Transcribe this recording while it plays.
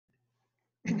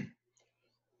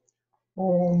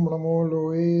Om Namo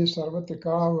Loe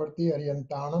Sarvatrika Varti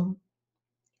Aryantanam.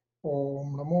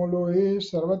 Om Namo Loe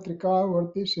Sarvatrika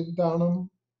Varti Siddhanam.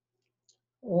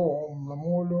 Om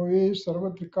Namo Loe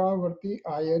Sarvatrika Varti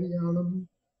Ayaryanam.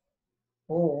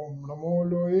 Om Namo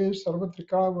Loe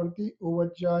Sarvatrika Varti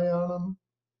Uvajjayanam.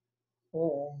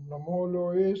 Om Namo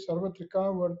Loe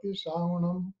Sarvatrika Varti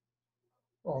Savanam.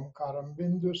 Omkaram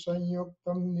Bindu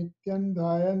Sanyuktam Nityan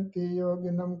Dhayanti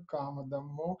Yoginam Kamadam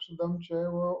Moksadam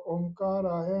Cheva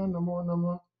Omkaraya Namo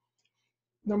Namah.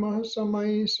 नमः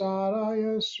समय साराय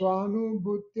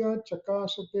स्वानुभूत्य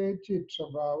चकासते चित्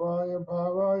स्वभावाय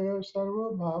भावाय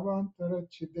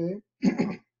सर्वभावान्तरच्छिदे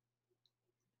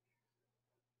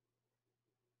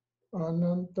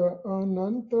अनंत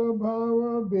अनंत भाव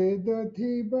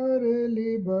वेदधि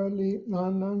बरेली बलि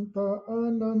अनंत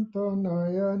अनंत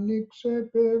नय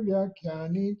निक्षेपे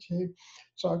व्याख्यानी छे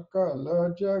सकल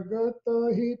जगत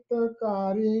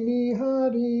हितकारिणी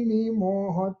हरिणी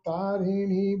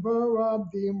मोहतारिणी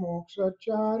भवाब्दि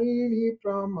मोक्षचारिणी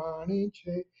प्रमाणी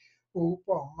छे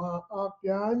ઉપમા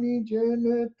આપ્યાની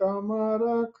જેને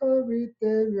તમારા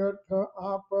ખવિતે વ્યર્થ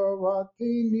આપવાથી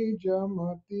નિજ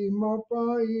મતિ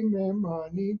મપાઈ મેં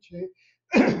માની છે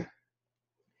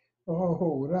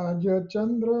અહો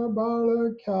રાજચંદ્ર બાળ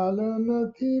ખ્યાલ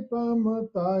નથી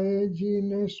પામતા એ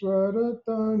જીનેશ્વર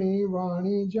તણી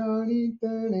વાણી જાણી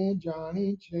તેણે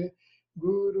જાણી છે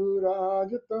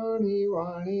ગુરુરાજ તણી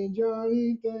વાણી જાણી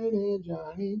તેણે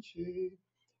જાણી છે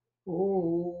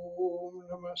Om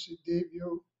Namah Siddhevyo.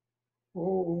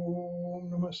 Om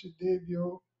Namah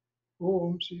Siddhevyo.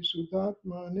 Om Sri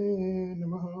Sudatmane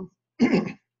Namaha.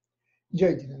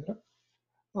 Jai Jinendra.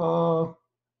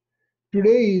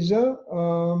 Today is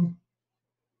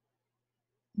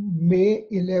May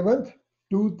 11th,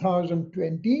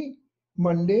 2020,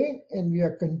 Monday, and we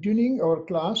are continuing our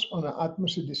class on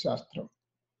Atmasiddhi Shastra.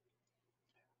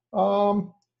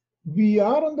 We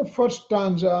are on the first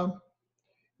stanza.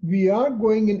 We are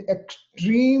going in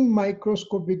extreme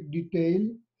microscopic detail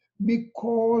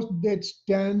because that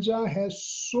stanza has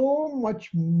so much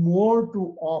more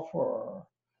to offer.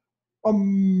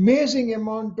 Amazing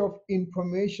amount of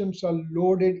informations are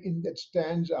loaded in that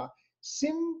stanza.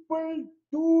 Simple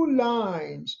 2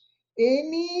 lines.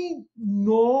 Any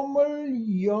normal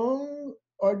young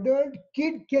adult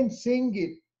kid can sing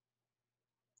it.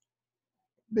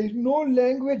 There's no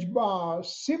language bar,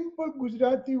 simple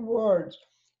Gujarati words.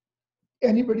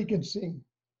 Anybody can sing.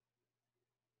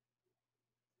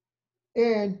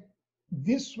 And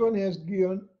this one has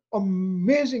given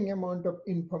amazing amount of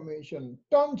information,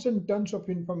 tons and tons of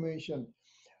information.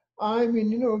 I mean,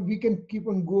 we can keep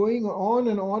on going on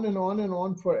and on and on and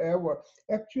on forever.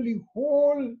 Actually,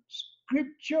 whole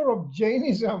scripture of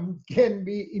Jainism can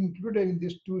be included in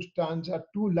these 2 stanzas,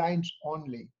 2 lines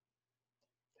only.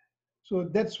 So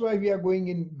that's why we are going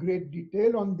in great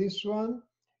detail on this one.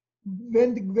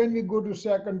 When we go to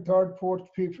second, third, fourth,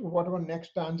 fifth, whatever next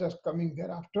stanzas coming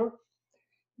thereafter,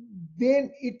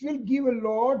 then it will give a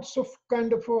lots of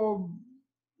kind of a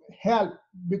help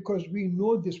because we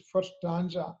know this first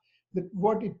stanza, that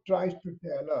what it tries to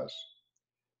tell us.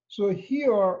 So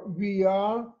here we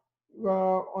are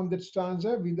on that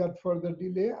stanza. Without further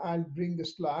delay, I'll bring the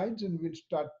slides and we'll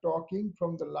start talking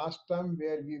from the last time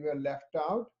where we were left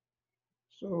out.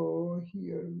 So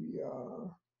here we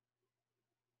are.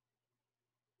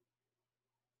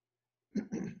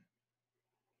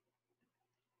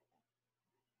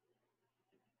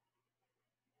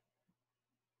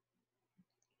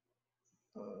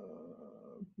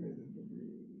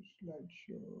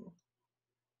 Slideshow.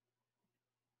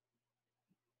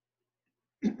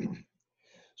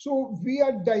 So we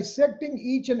are dissecting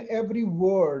each and every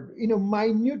word in a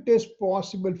minutest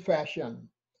possible fashion.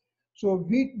 So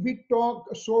we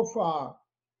talked so far,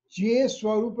 Je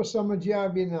Swarupa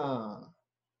Samajya Vina.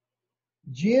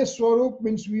 Je Swarup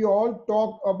means we all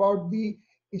talk about the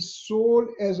soul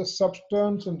as a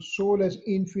substance and soul as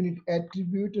infinite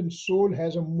attribute and soul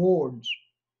has a modes.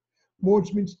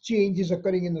 Modes means changes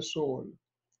occurring in the soul.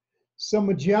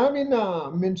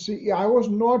 Samajyamina means I was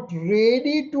not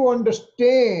ready to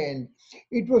understand.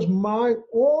 It was my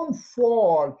own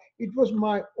fault. It was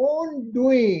my own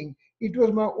doing. It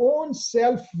was my own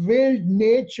self-willed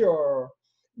nature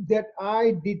that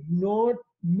I did not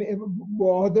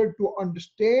bother to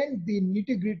understand the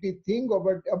nitty-gritty thing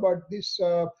about this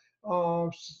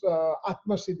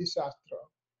Atmasiddhi Shastra.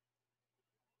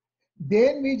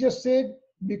 Then we just said,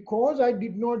 because I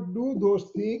did not do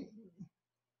those things,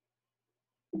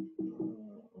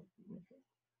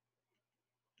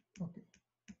 okay.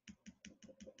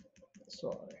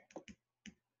 Sorry.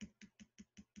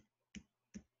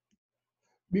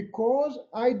 Because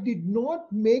I did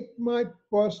not make my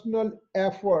personal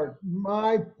effort,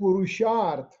 my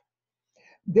purusharth,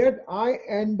 that I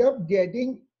end up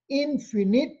getting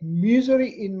infinite misery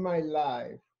in my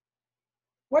life.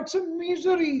 What's a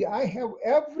misery? I have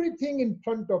everything in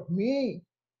front of me.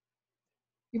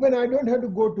 Even I don't have to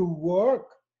go to work.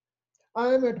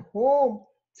 I am at home.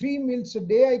 3 meals a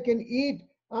day I can eat.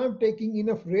 I'm taking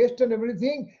enough rest and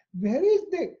everything. Where is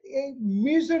the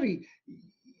misery?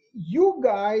 You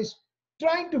guys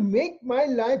trying to make my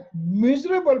life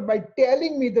miserable by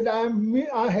telling me that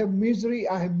I have misery,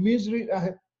 I have misery.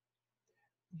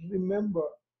 Remember,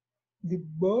 the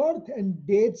birth and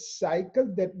death cycle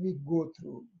that we go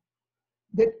through,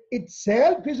 that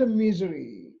itself is a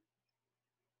misery.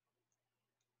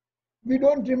 We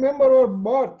don't remember our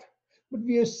birth, but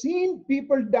we have seen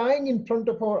people dying in front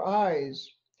of our eyes.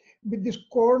 With this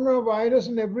coronavirus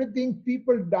and everything,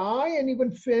 people die, and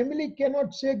even family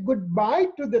cannot say goodbye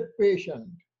to that patient.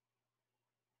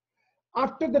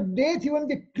 After the death, even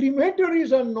the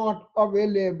crematories are not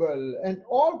available, and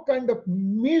all kind of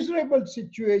miserable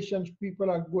situations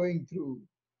people are going through.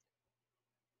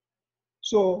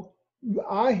 So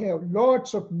I have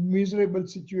lots of miserable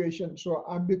situations. So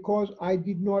because I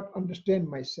did not understand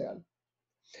myself.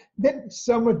 Then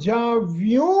Samaja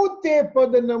Vyute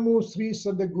Padanamu Sri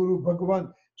Sadaguru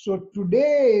Bhagavan. So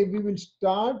today we will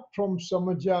start from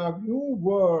Samaja Vyu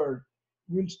word.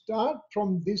 We'll start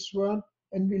from this one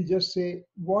and we'll just say,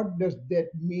 what does that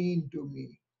mean to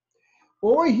me?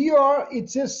 Over here it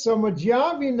says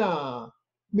Samajavina,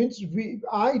 means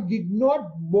I did not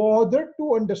bother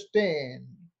to understand.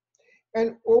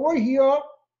 And over here,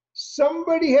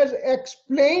 somebody has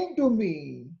explained to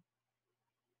me.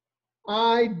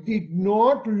 I did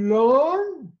not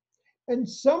learn, and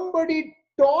somebody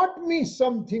taught me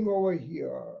something over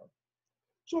here.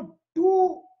 So,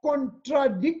 two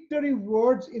contradictory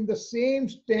words in the same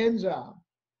stanza.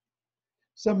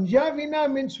 Samjavina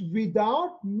means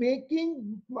without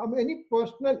making any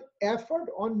personal effort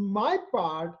on my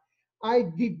part, I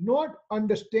did not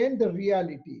understand the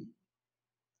reality.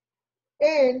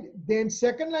 And then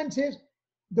second line says,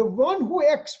 the one who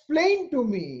explained to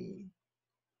me.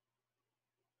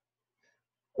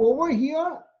 Over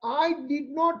here, I did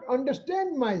not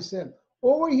understand myself.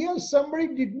 Over here, somebody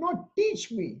did not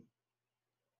teach me.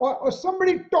 Or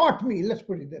somebody taught me, let's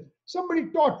put it there.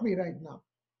 Somebody taught me right now.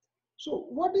 So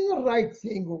what is the right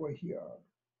thing over here?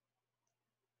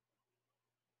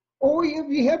 Over here,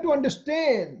 we have to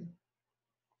understand,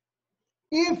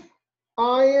 if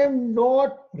I am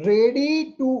not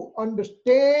ready to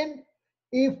understand,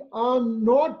 if I'm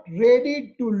not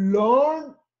ready to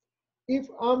learn, if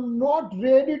I'm not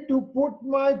ready to put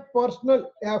my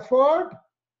personal effort,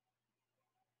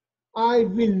 I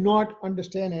will not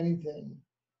understand anything.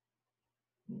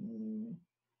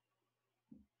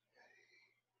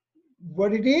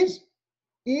 What it is,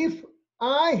 if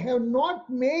I have not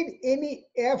made any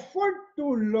effort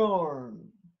to learn,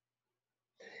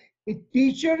 a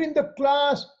teacher in the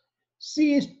class,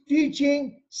 she is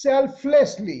teaching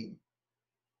selflessly.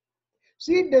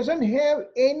 She doesn't have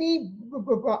any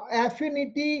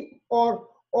affinity or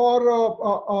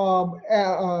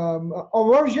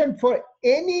aversion for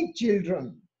any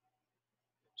children.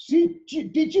 She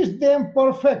teaches them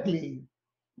perfectly.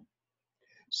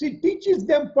 She teaches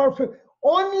them perfect.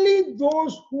 Only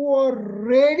those who are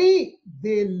ready,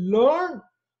 they learn.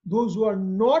 Those who are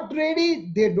not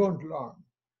ready, they don't learn.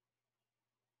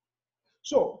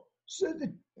 So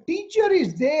the teacher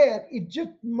is there. It's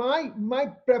just my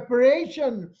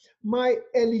preparation, my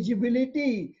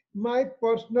eligibility, my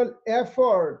personal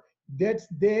effort that's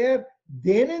there.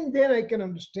 Then and then I can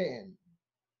understand.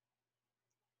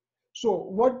 So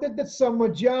what does that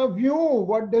samaja view?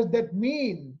 What does that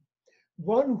mean?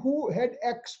 One who had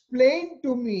explained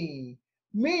to me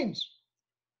means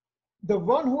the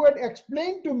one who had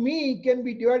explained to me can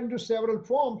be divided into several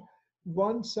forms.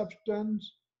 One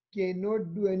substance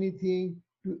cannot do anything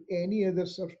to any other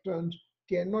substance,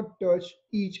 cannot touch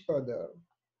each other.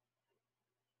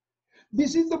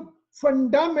 This is the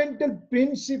fundamental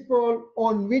principle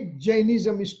on which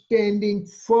Jainism is standing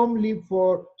firmly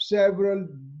for several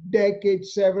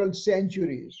decades, several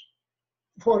centuries,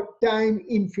 for time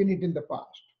infinite in the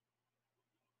past.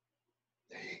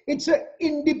 It's an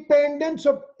independence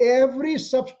of every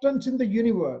substance in the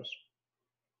universe.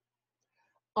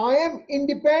 I am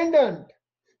independent.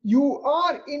 You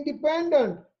are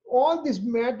independent. All these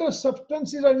matter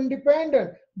substances are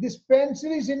independent. This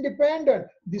pencil is independent.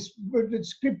 This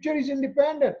scripture is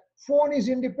independent. Phone is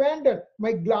independent.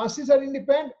 My glasses are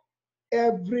independent.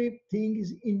 Everything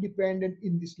is independent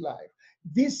in this life.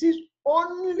 This is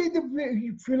only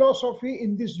the philosophy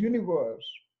in this universe,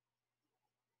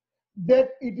 that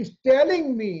it is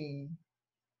telling me,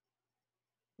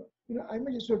 I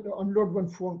may just have to unload one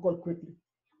phone call quickly.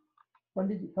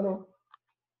 Pandit, hello?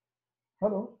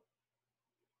 Hello?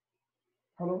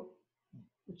 Hello?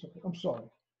 It's okay, I'm sorry.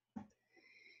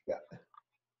 Yeah.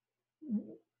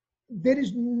 There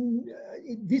is,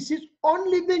 this is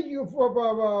only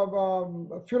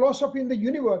the philosophy in the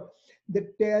universe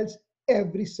that tells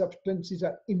every substances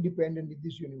are independent in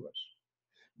this universe.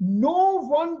 No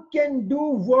one can do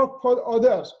work for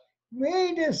others.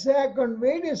 Wait a second,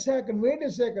 wait a second, wait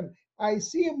a second. I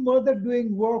see a mother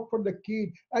doing work for the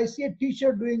kid. I see a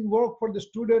teacher doing work for the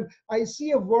student. I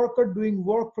see a worker doing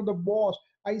work for the boss.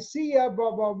 I see a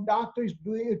doctor is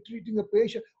treating a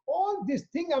patient. All this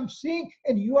thing I'm seeing,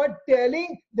 and you are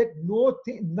telling that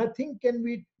nothing can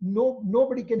be,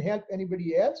 nobody can help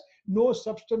anybody else. No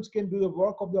substance can do the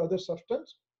work of the other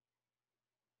substance.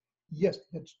 Yes,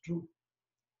 that's true.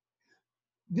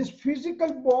 This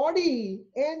physical body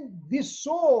and this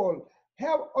soul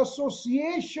have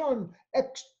association,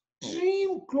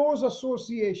 extreme close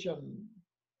association.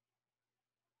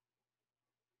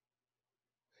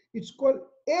 It's called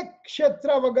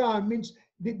Ekshatravaga, means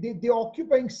they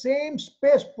occupying same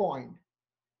space point.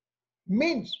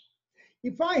 Means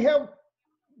if I have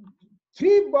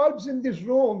 3 bulbs in this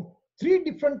room, 3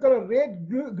 different color, red,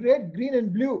 green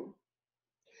and blue,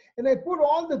 and I put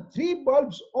all the 3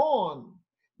 bulbs on,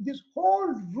 this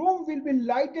whole room will be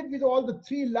lighted with all the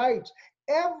 3 lights.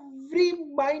 Every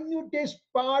minutest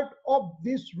part of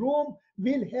this room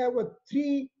will have a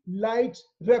 3 lights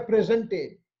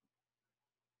represented.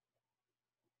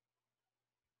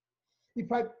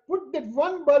 If I put that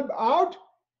one bulb out,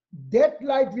 that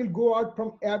light will go out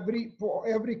from every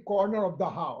corner of the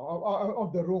house,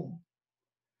 of the room.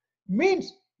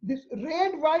 Means this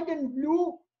red, white, and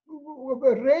blue,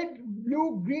 red,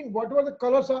 blue, green, whatever the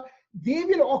colors are, they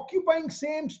will occupying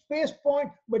same space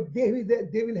point, but they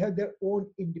will have their own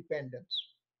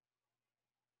independence.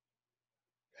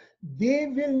 They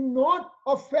will not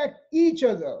affect each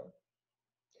other.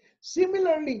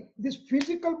 Similarly, this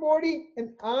physical body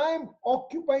and I am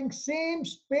occupying same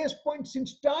space point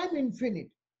since time infinite.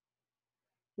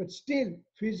 But still,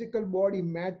 physical body,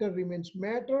 matter remains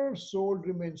matter, soul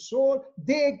remains soul.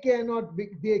 They cannot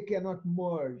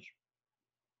merge.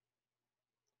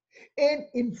 And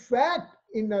in fact,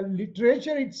 in the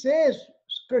literature it says,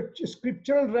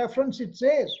 scriptural reference it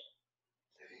says,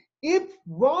 if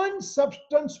one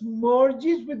substance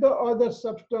merges with the other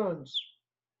substance,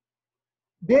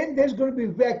 then there's going to be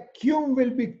vacuum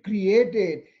will be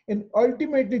created, and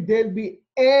ultimately there'll be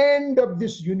end of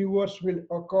this universe will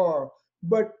occur.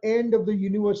 But end of the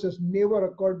universe has never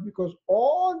occurred, because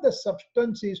all the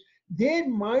substances, they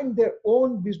mind their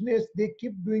own business, they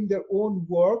keep doing their own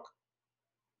work,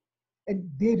 and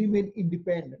they remain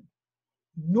independent.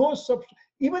 No substance,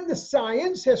 even the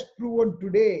science has proven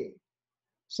today,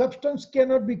 substance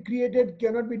cannot be created,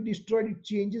 cannot be destroyed. It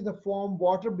changes the form.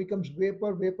 Water becomes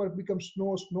vapor, vapor becomes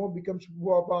snow, snow becomes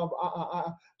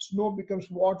snow becomes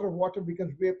water, water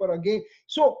becomes vapor again.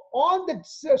 So all that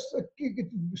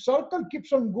circle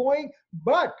keeps on going,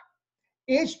 but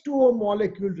H2O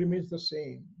molecule remains the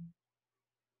same.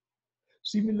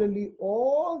 Similarly,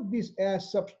 all these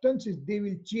as substances, they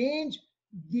will change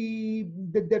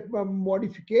that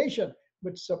modification,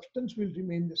 but substance will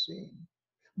remain the same.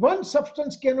 One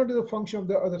substance cannot do the function of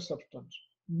the other substance.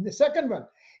 The second one,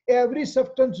 every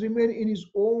substance remains in its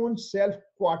own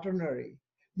self-quaternary.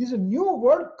 This is a new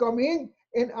word coming,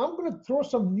 and I'm going to throw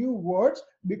some new words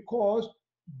because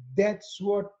that's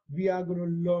what we are going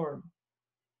to learn.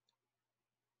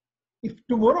 If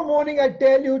tomorrow morning I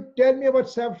tell me about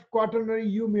self-quaternary,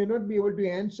 you may not be able to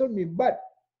answer me, but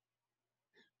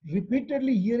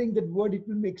repeatedly hearing that word, it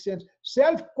will make sense.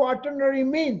 Self-quaternary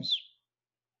means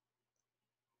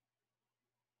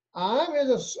I as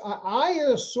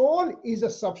a soul is a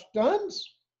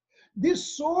substance.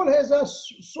 This soul has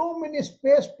so many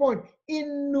space point,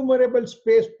 innumerable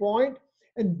space point,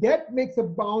 and that makes the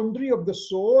boundary of the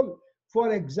soul.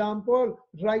 For example,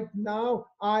 right now,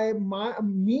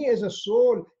 me as a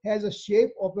soul has a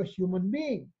shape of a human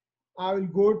being. I will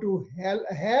go to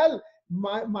hell.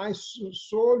 My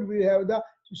soul will have the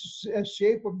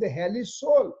shape of the hellish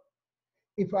soul.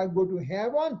 If I go to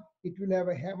heaven, it will have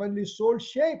a heavenly soul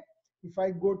shape. If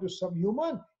I go to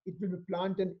subhuman, it will be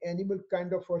plant and animal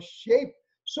kind of a shape.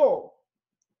 So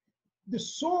the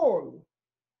soul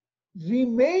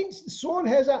remains, the soul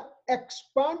has an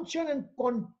expansion and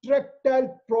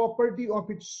contractile property of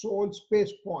its soul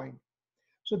space point.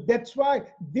 So that's why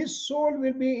this soul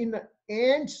will be in an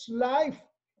ant's life,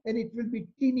 and it will be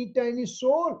teeny tiny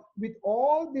soul with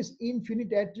all these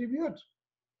infinite attributes.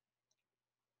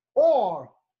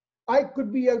 Or I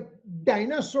could be a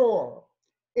dinosaur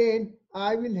and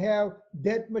I will have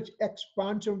that much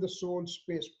expansion of the soul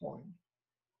space point.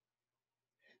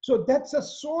 So that's a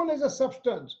soul as a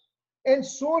substance, and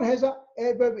soul has a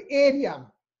area.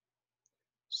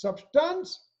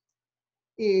 Substance,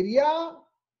 area,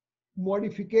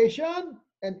 modification,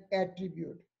 and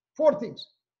attribute. Four things.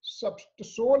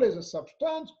 Soul as a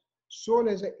substance, soul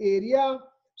as an area,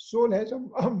 soul has a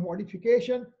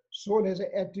modification, soul has an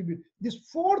attribute. These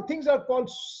four things are called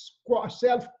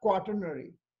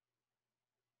self-quaternary.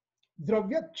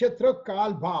 Dravya, Kshetra,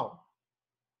 Kal, Bhav.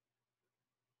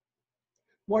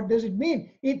 What does it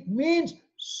mean? It means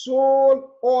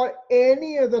soul or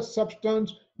any other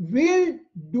substance will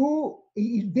do,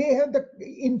 they have the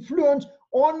influence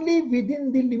only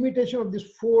within the limitation of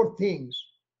these four things.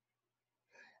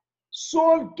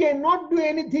 Soul cannot do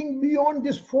anything beyond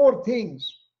these four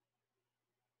things.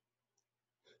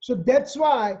 So that's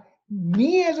why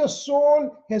me as a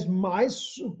soul has my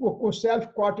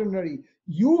self-quaternary.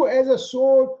 You as a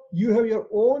soul, you have your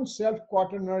own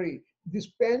self-quaternary. This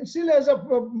pencil as a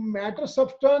matter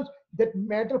substance, that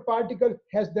matter particle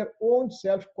has their own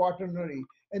self-quaternary,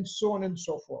 and so on and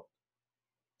so forth.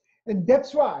 And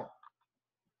that's why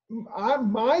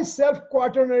my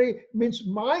self-quaternary means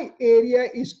my area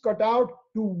is cut out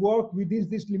to work within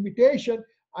this limitation.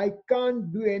 I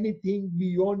can't do anything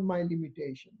beyond my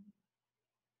limitation.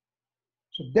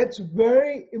 So that's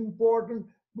very important,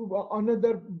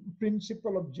 another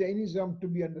principle of Jainism to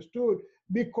be understood,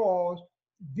 because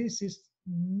this is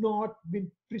not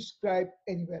been prescribed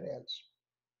anywhere else.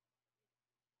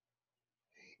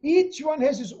 Each one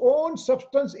has his own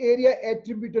substance, area,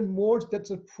 attribute, and modes. That's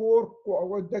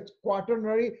that's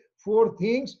quaternary, four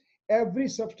things. Every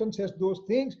substance has those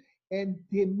things, and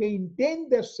they maintain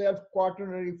their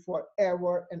self-quaternary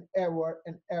forever and ever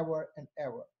and ever and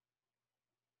ever.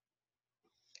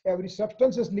 Every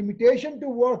substance has limitation to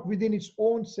work within its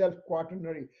own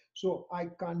self-quaternary. So I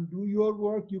can't do your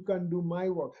work, you can't do my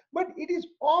work. But it is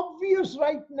obvious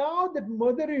right now that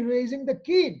mother is raising the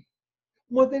kid.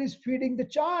 Mother is feeding the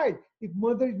child. If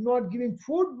mother is not giving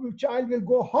food, the child will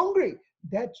go hungry.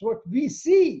 That's what we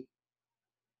see.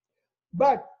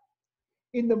 But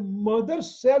in the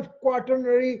mother's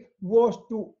self-quaternary was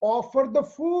to offer the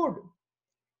food,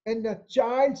 and the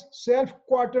child's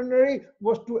self-quaternary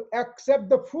was to accept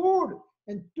the food.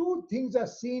 And two things are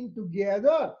seen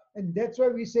together, and that's why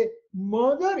we say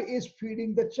mother is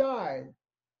feeding the child.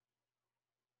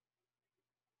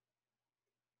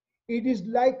 It is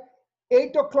like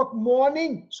 8 o'clock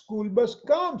morning, school bus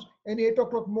comes, and 8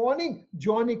 o'clock morning,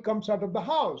 Johnny comes out of the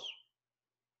house.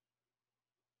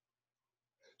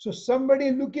 So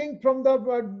somebody looking from the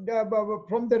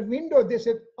window, they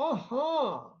said,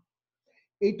 aha,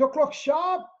 8 o'clock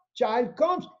sharp, child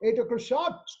comes, 8 o'clock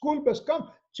sharp, school bus comes,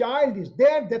 child is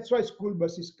there, that's why school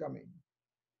bus is coming.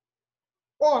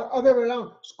 Or other way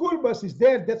around, school bus is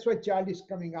there, that's why child is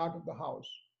coming out of the house.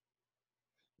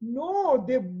 No,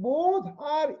 they both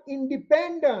are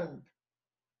independent.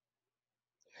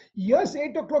 Yes,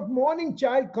 8 o'clock morning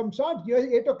child comes out, yes,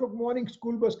 8 o'clock morning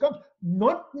school bus comes,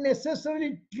 not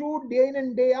necessarily true day in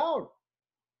and day out.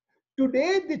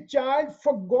 Today the child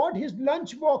forgot his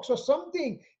lunchbox or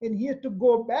something and he had to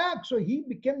go back, so he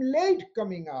became late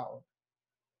coming out.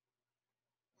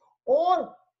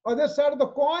 Or other side of the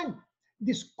coin,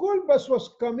 the school bus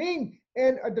was coming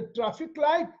and at the traffic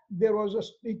light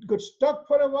it got stuck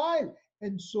for a while,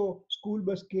 and so school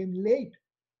bus came late.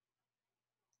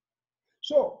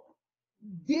 So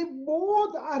they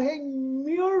both are a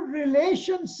mere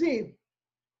relationship.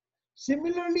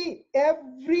 Similarly,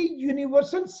 every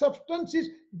universal substances,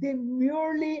 they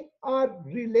merely are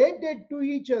related to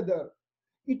each other.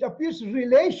 It appears,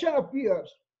 relation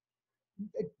appears.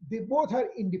 They both are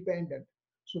independent.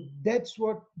 So that's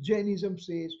what Jainism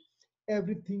says.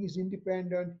 Everything is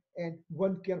independent and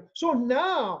one can. So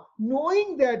now,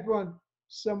 knowing that one,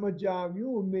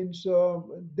 Samajavyu means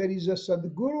there is a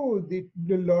Sadguru,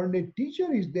 the learned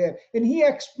teacher is there. And he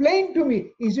explained to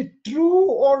me, is it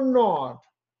true or not?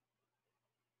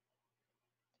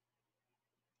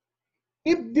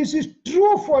 If this is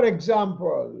true, for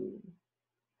example,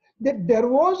 that there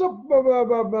was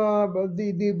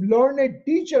the learned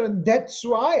teacher, and that's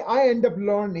why I end up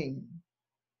learning.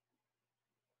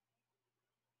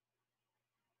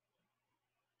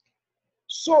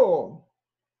 So,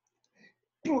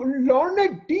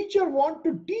 learned teacher want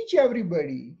to teach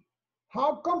everybody.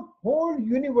 How come whole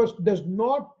universe does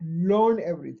not learn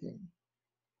everything?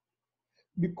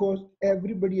 Because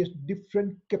everybody has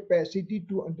different capacity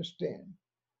to understand.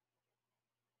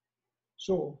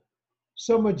 So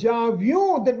Samaja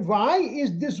view that why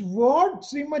is this word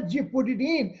Srimadji put it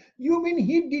in? You mean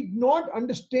he did not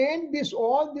understand this,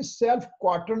 all this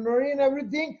self-quaternary and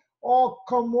everything? Oh,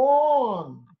 come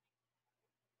on.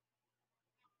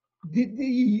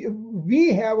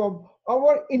 We have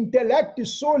our intellect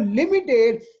is so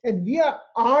limited and we are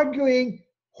arguing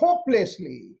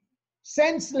hopelessly,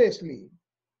 senselessly.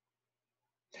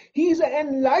 He is an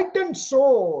enlightened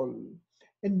soul.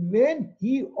 And when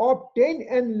he obtained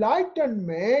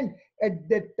enlightenment, at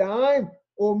that time,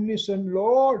 omniscient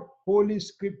Lord, Holy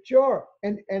Scripture,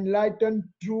 and enlightened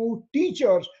true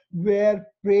teachers were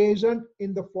present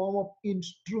in the form of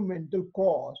instrumental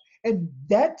cause. And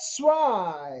that's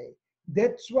why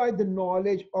the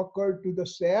knowledge occurred to the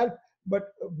self,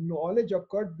 but knowledge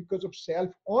occurred because of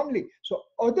self only. So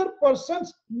other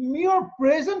person's mere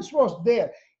presence was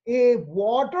there. A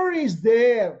water is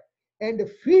there and a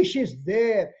fish is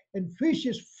there, and fish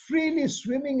is freely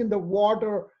swimming in the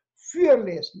water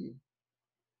fearlessly.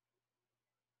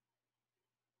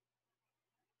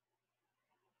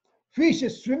 Fish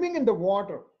is swimming in the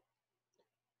water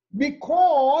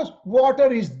because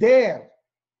water is there.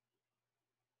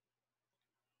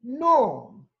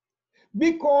 No,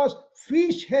 because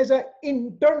fish has an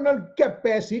internal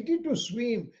capacity to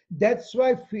swim. That's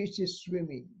why fish is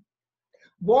swimming.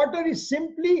 Water is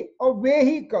simply a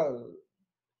vehicle.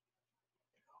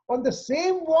 On the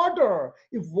same water,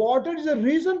 if water is a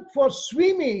reason for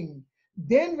swimming,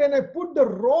 then when I put the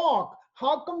rock,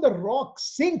 how come the rock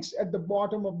sinks at the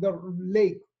bottom of the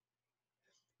lake?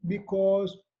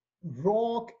 Because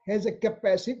rock has a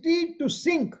capacity to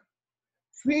sink.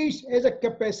 Fish has a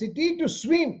capacity to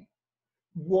swim.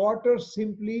 Water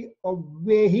simply a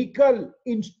vehicle,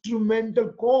 instrumental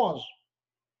cause.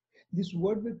 This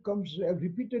word will come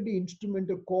repeatedly,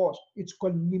 instrumental cause. It's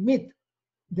called nimit.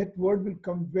 That word will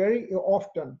come very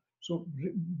often. So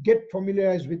get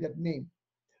familiarized with that name.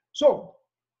 So,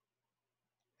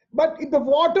 but if the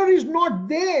water is not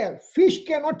there, fish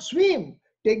cannot swim.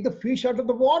 Take the fish out of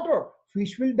the water,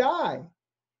 fish will die.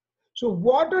 So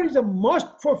water is a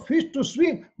must for fish to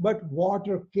swim, but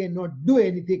water cannot do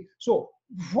anything. So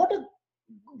what a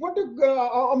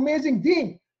amazing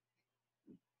thing.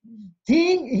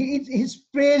 His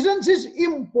presence is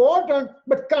important,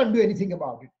 but can't do anything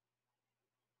about it.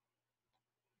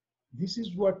 This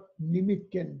is what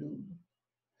nimit can do.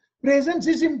 Presence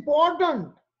is important,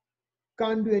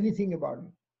 can't do anything about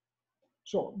it.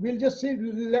 So we'll just say,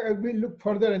 we'll look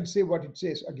further and say what it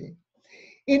says again.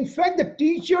 In fact, the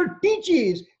teacher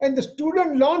teaches and the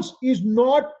student learns is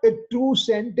not a true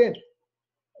sentence.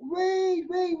 Wait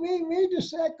a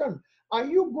second. Are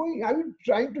you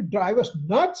trying to drive us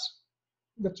nuts?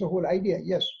 That's the whole idea.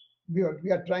 Yes, we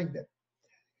are trying that.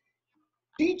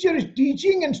 Teacher is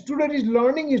teaching and student is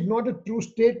learning is not a true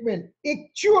statement.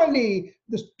 Actually,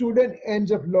 the student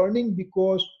ends up learning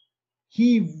because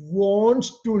he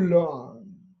wants to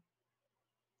learn.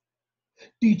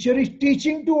 Teacher is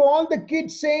teaching to all the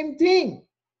kids same thing.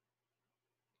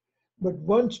 But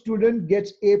one student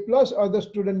gets A plus, other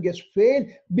student gets fail,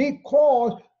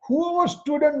 because whoever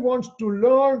student wants to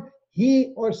learn,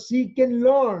 he or she can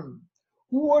learn.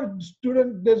 Whoever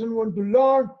student doesn't want to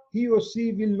learn, he or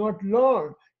she will not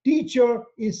learn. Teacher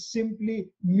is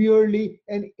simply merely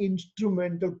an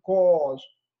instrumental cause.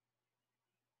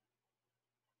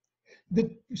 The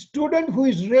student who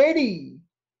is ready,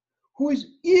 who is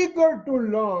eager to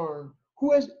learn,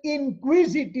 who has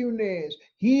inquisitiveness,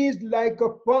 he is like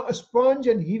a sponge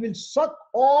and he will suck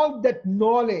all that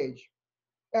knowledge,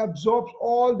 absorbs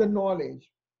all the knowledge.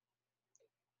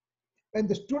 And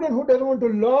the student who doesn't want to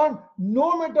learn,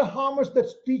 no matter how much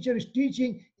the teacher is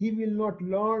teaching, he will not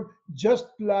learn. Just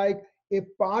like a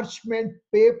parchment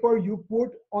paper you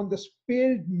put on the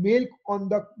spilled milk on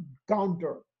the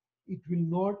counter, it will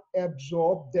not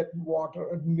absorb that water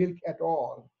or milk at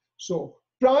all. So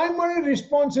primary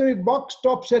responsibility, buck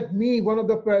stops at me, one of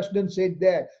the presidents said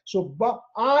that. So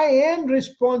I am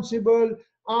responsible,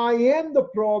 I am the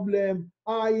problem,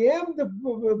 I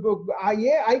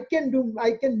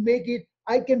can make it,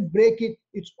 I can break it,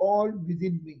 it's all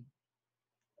within me.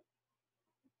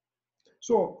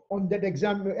 So on that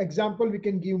example, we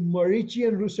can give Marichi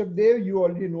and Rishabdev. You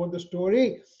already know the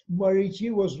story.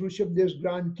 Marichi was Rishabdev's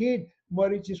grandkid.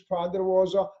 Marichi's father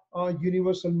was a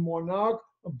universal monarch,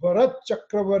 Bharat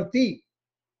Chakravarti.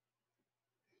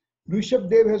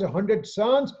 Rishabdev has 100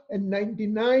 sons and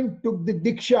 99 took the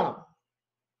Diksha.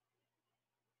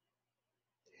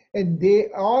 And they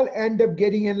all end up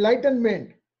getting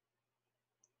enlightenment.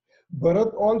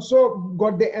 Bharat also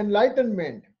got the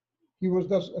enlightenment. He was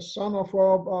the son of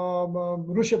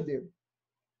Rishabdev.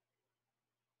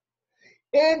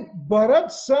 And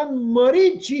Bharat's son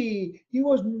Marichi, he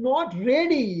was not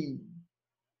ready.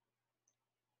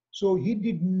 So he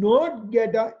did not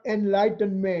get an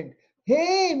enlightenment.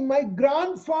 Hey, my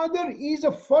grandfather is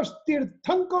a first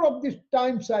Tirthankar of this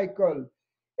time cycle.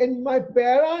 And my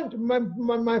parent,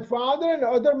 my father and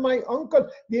other, my uncle,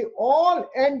 they all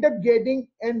end up getting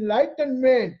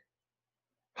enlightenment.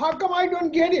 How come I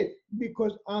don't get it?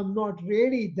 Because I'm not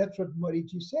ready. That's what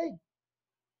Marichi said.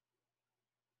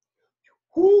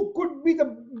 Who could be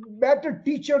the better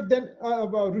teacher than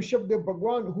Rishabdev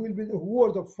Bhagwan, who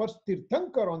was the first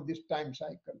Tirthankar on this time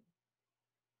cycle?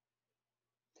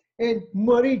 And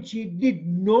Marichi did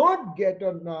not get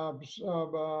a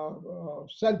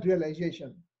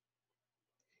self-realization.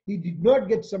 He did not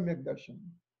get Samyak Darshan.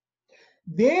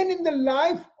 Then in the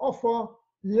life of a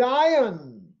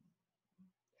lion,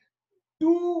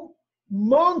 two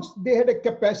monks, they had a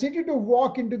capacity to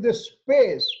walk into the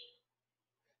space.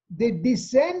 They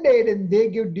descended and they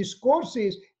gave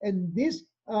discourses, and this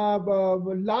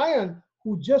lion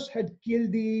who just had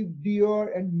killed the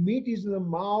deer and meat is in the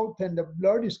mouth and the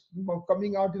blood is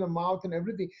coming out in the mouth and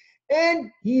everything, and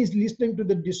he is listening to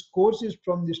the discourses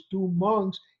from these two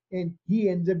monks, and he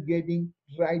ends up getting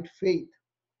right faith,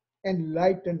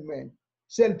 enlightenment,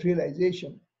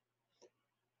 self-realization.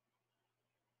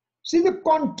 See the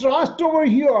contrast over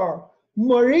here.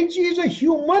 Marichi is a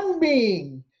human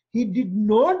being. He did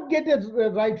not get a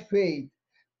right faith.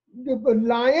 The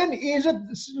lion is a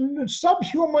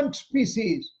subhuman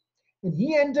species, and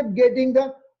he ends up getting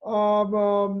the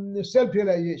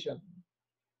self-realization.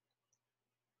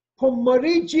 For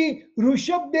Marichi,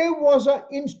 Rishabdev was an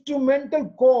instrumental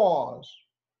cause.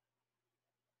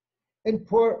 And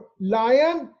for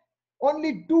lion,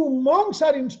 only two monks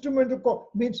are instrumental cause.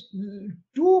 Means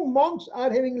two monks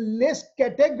are having less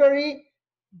category,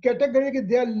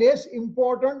 they are less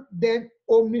important than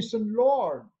omniscient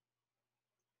Lord.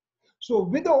 So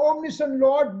with the omniscient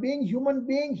Lord being human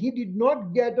being, he did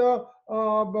not get a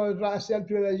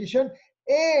self-realization.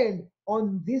 And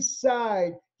on this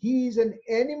side, he is an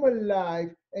animal life,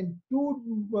 and two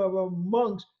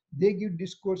monks, they give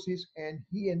discourses, and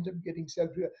he ends up getting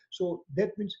self-realization. So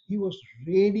that means he was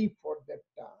ready for that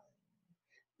time.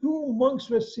 Two monks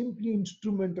were simply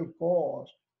instrumental cause.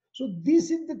 So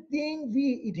this is the thing,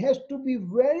 it has to be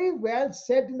very well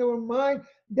set in our mind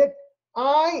that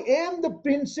I am the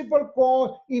principal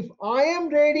cause. If I am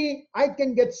ready, I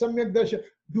can get Samyak Darshan.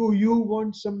 Do you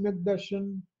want Samyak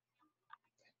Darshan?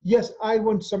 Yes, I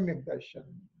want Samyak Darshan.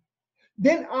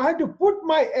 Then I have to put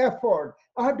my effort.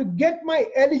 I have to get my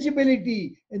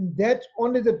eligibility. And that's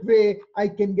only that way I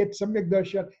can get Samyak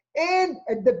Darshan. And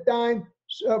at the time,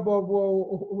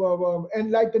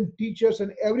 enlightened teachers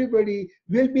and everybody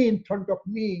will be in front of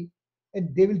me,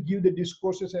 and they will give the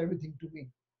discourses and everything to me.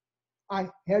 I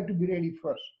have to be ready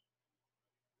first.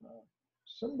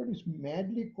 Somebody's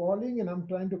madly calling, and I'm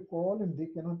trying to call, and they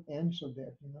cannot answer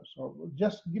that. So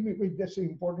just give me. That's an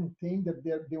important thing that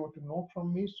they want to know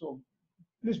from me. So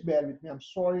please bear with me. I'm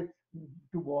sorry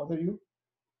to bother you.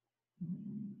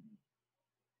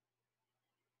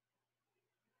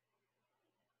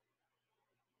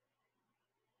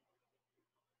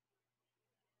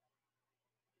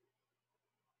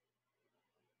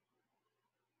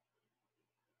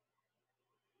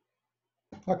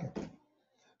 Okay.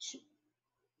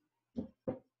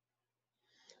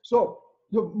 So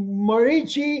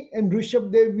Marichi and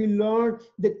Rishabdev, we learn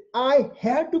that I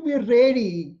have to be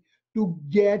ready to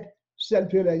get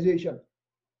self-realization.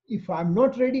 If I'm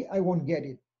not ready, I won't get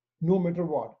it, no matter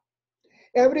what.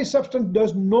 Every substance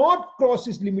does not cross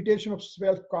its limitation of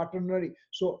self-quaternary.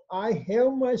 So I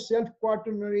have my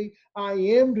self-quaternary. I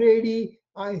am ready.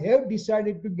 I have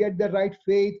decided to get the right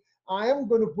faith. I am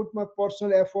going to put my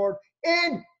personal effort,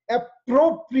 and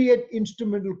appropriate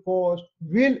instrumental cause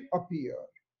will appear.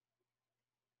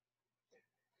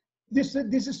 This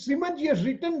is Srimadji has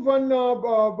written one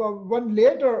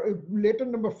letter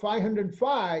number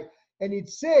 505, and it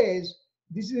says,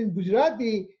 this is in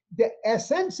Gujarati, the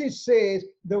essence it says,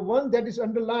 the one that is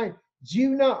underlined,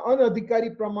 Jivna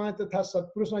anadhikari pramana tatha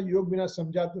satpurusna yog bina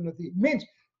samjatu nathi, means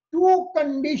two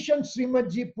conditions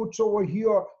Srimadji puts over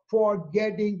here for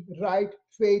getting right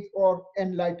faith or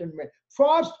enlightenment.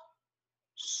 First,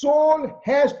 soul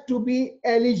has to be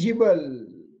eligible.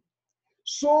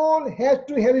 Soul has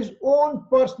to have his own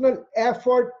personal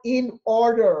effort in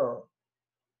order.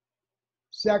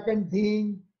 Second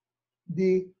thing,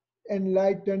 the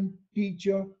enlightened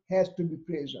teacher has to be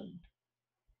present.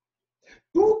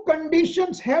 Two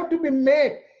conditions have to be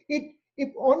met.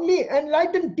 If only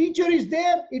enlightened teacher is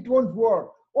there, it won't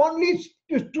work. Only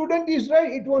student is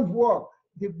right, it won't work.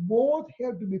 They both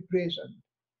have to be present.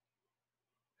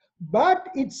 But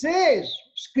it says,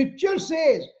 scripture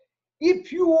says,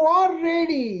 if you are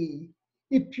ready,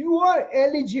 if you are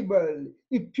eligible,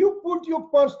 if you put your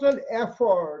personal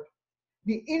effort,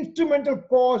 the instrumental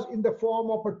cause in the form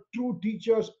of a true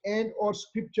teachers and or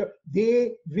scripture,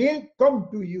 they will come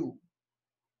to you.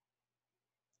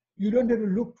 You don't have to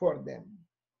look for them.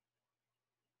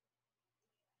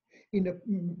 In a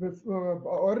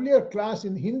earlier class,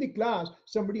 in Hindi class,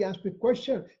 somebody asked me a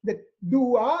question that do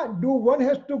one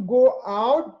has to go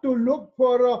out to look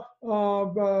for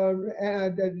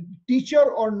a teacher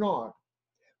or not?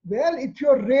 Well, if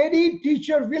you're ready,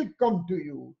 teacher will come to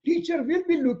you. Teacher will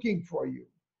be looking for you.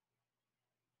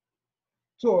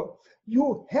 So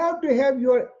you have to have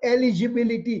your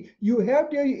eligibility, you have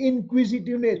to have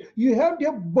inquisitiveness, you have to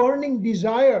have burning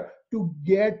desire to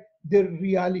get the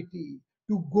reality,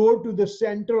 to go to the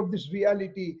center of this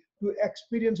reality, to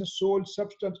experience a soul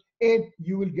substance, and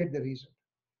you will get the result.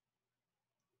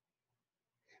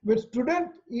 When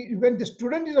the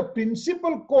student is a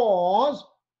principal cause,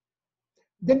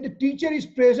 then the teacher is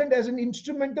present as an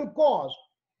instrumental cause.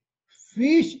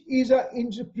 Fish is a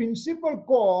principal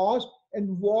cause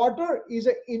and water is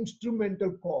an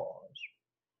instrumental cause.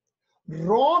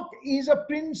 Rock is a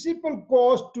principal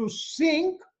cause to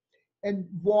sink and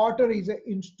water is an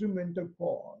instrumental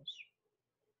cause.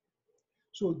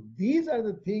 So these are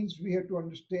the things we have to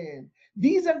understand.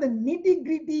 These are the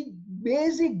nitty-gritty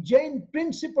basic Jain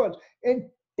principles, and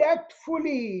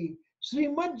tactfully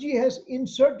Srimadji has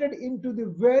inserted into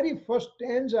the very first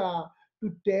stanza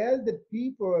to tell the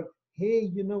people, hey,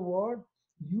 you know what?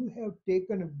 You have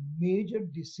taken a major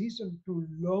decision to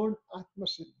learn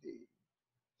Atmasiddhi.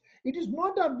 It is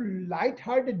not a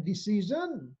light-hearted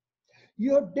decision.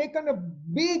 You have taken a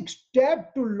big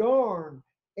step to learn,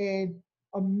 and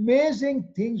amazing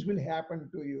things will happen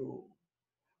to you.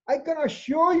 I can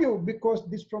assure you, because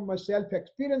this from my self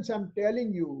experience, I'm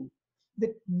telling you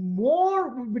that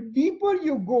more deeper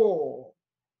you go,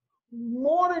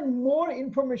 more and more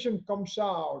information comes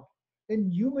out,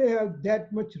 and you may have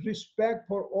that much respect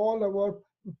for all our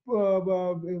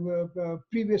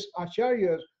previous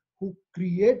acharyas who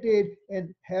created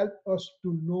and helped us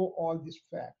to know all these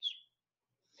facts.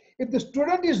 If the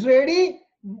student is ready,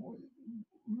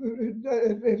 then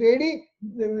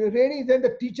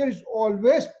the teacher is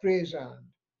always present.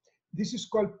 This is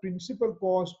called principal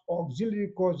cause,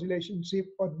 auxiliary cause relationship,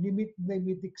 or nimit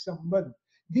naimitic sambandh.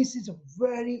 This is a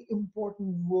very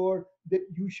important word that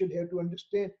you should have to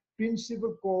understand.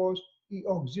 Principal cause,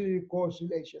 auxiliary cause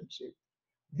relationship.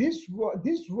 This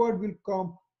word will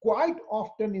come quite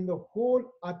often in the whole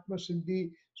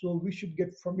Atmasiddhi, so we should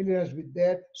get familiarized with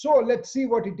that. So let's see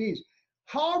what it is.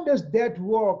 How does that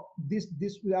work? We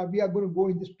are going to go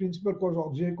in this principal cause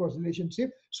auxiliary cause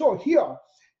relationship. So here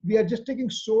we are just taking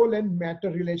soul and matter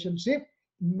relationship,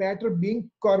 matter being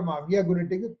karma. We are going to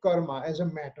take the karma as a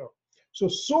matter. So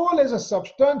soul as a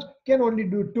substance can only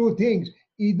do two things.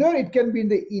 Either it can be in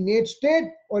the innate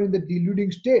state or in the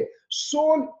deluding state.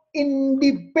 Soul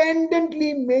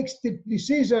independently makes the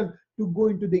decision to go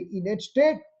into the innate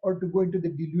state or to go into the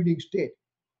deluding state.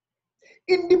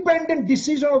 Independent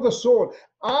decision of the soul.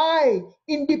 I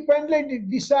independently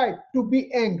decide to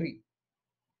be angry.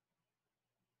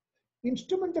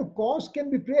 Instrumental cause can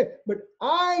be prayer, but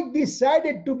I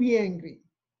decided to be angry.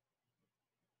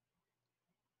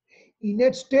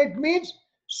 Innate state means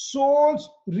soul's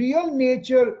real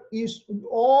nature is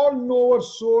all knower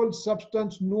soul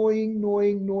substance, knowing.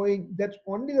 That's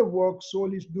only the work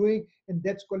soul is doing, and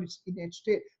that's called its innate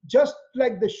state. Just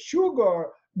like the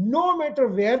sugar, no matter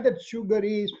where that sugar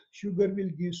is, sugar will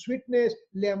give sweetness,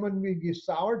 lemon will give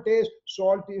sour taste,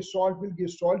 salt will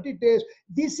give salty taste.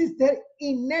 This is their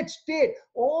innate state.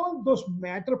 All those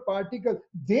matter particles,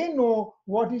 they know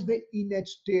what is the innate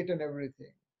state and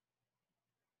everything.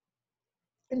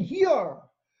 And here,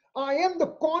 I am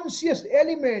the conscious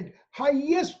element,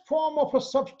 highest form of a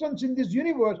substance in this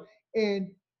universe,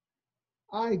 and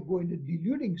I go into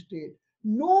deluding state.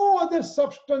 No other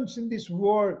substance in this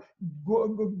world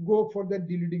go for that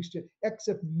deluding state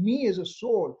except me as a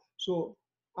soul. So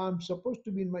I'm supposed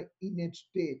to be in my innate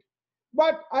state.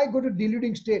 But I go to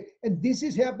deluding state, and this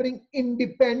is happening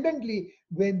independently.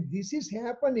 When this is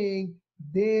happening,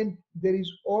 then there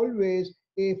is always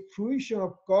a fruition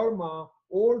of karma,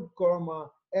 old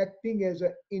karma, acting as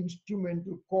an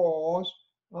instrumental cause.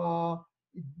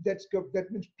 That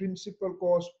means principal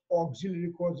cause,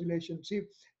 auxiliary cause relationship.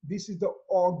 This is the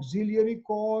auxiliary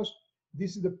cause.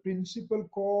 This is the principal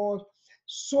cause.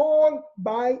 Soul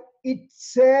by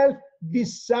itself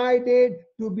decided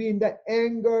to be in the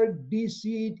anger,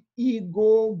 deceit,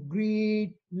 ego,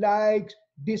 greed, likes,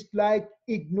 dislike,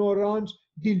 ignorance,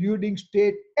 deluding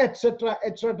state, etc.,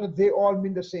 etc., they all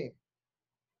mean the same.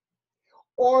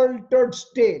 Altered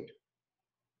state.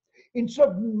 Instead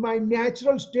of my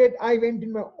natural state, I went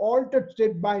in my altered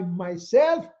state by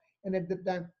myself, and at the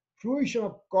time, fruition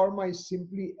of karma is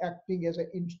simply acting as an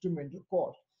instrumental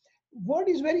cause. What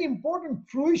is very important?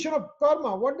 Fruition of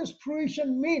karma. What does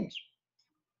fruition mean?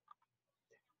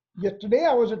 Yesterday,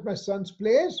 I was at my son's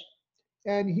place,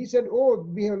 and he said, "Oh,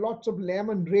 we have lots of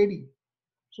lemon ready."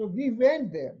 So we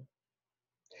went there,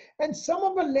 and some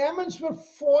of the lemons were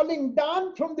falling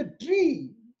down from the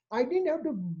tree. I didn't have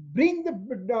to bring the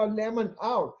lemon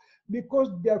out because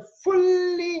they're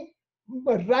fully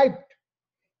ripe.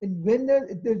 And when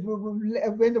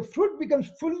the fruit becomes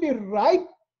fully ripe,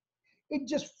 it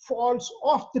just falls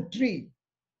off the tree.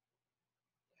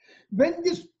 When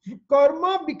this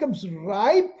karma becomes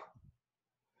ripe,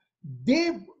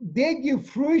 they give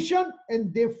fruition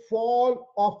and they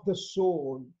fall off the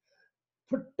soul.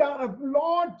 For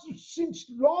Lord, since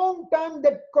long time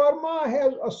that karma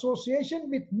has association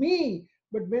with me,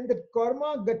 but when that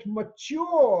karma gets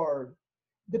matured,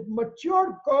 that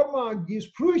matured karma gives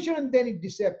fruition and then it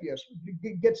disappears.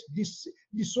 It gets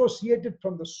dissociated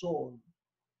from the soul.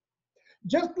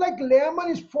 Just like lemon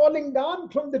is falling down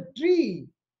from the tree,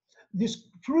 this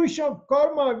fruition of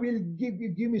karma will give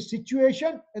me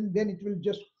situation and then it will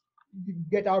just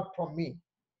get out from me.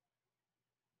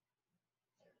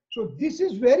 So this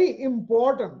is very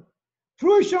important.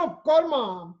 Fruition of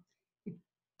karma, it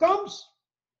comes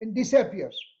and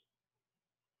disappears.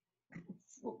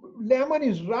 Lemon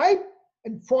is ripe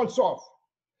and falls off.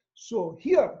 So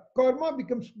here, karma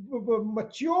becomes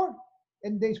mature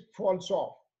and then falls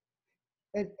off.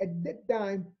 And at that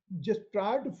time, just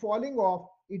prior to falling off,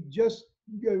 it just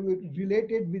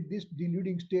related with this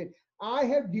deluding state. I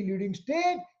have deluding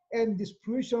state, and this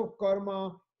fruition of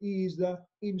karma is the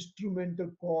instrumental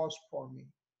cause for me.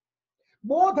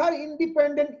 Both are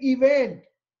independent event.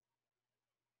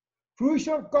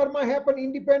 Fruition of karma happened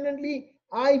independently.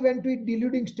 I went to a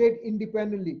deluding state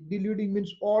independently. Deluding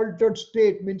means altered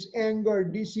state, means anger,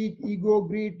 deceit, ego,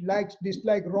 greed, likes,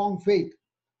 dislike, wrong faith,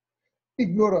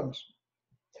 ignorance.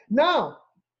 Now,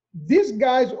 these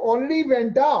guys already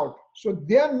went out, so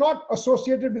they are not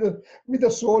associated with the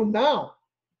soul now.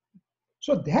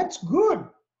 So that's good.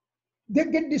 They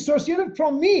get dissociated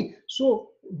from me.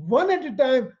 So one at a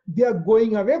time, they are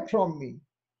going away from me.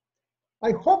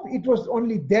 I hope it was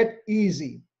only that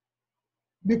easy.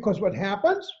 Because what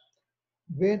happens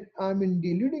when I'm in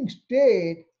deluding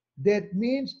state, that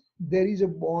means there is a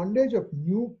bondage of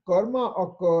new karma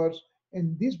occurs,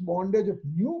 and this bondage of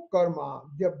new karma,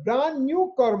 the brand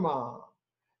new karma,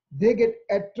 they get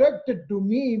attracted to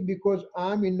me because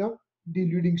I'm in a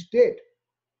deluding state.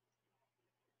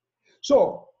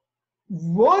 So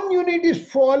one unit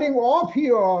is falling off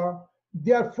here,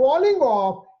 they are falling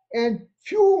off, and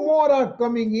few more are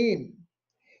coming in.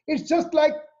 It's just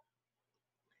like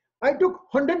I took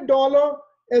 $100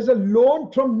 as a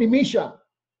loan from Nimisha.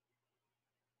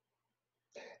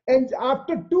 And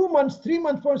after 2 months, 3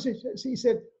 months, she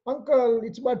said, "Uncle,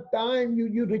 it's about time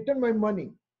you return my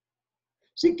money."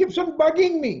 She keeps on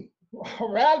bugging me.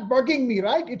 Well, bugging me,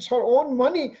 right? It's her own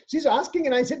money. She's asking,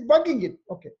 and I said, bugging it.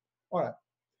 Okay, all right.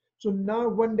 So now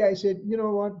one day I said, you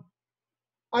know what?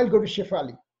 I'll go to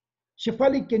Shefali.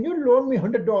 Shefali, can you loan me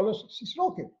 $100? She said,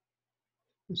 okay.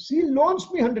 She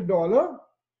loans me $100,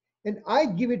 and I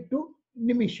give it to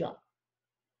Nimisha.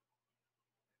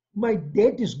 My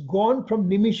debt is gone from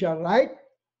Nimisha, right?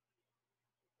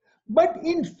 But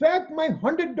in fact, my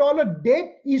 $100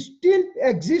 debt is still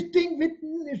existing with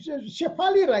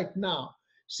Shefali right now.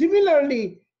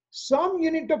 Similarly, some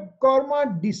unit of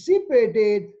karma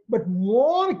dissipated, but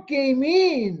more came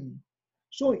in.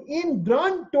 So in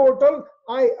grand total,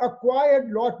 I acquired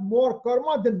a lot more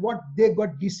karma than what they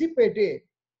got dissipated.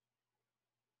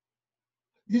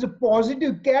 This is a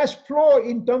positive cash flow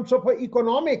in terms of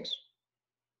economics.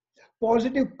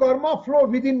 Positive karma flow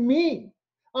within me.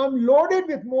 I'm loaded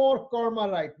with more karma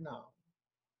right now.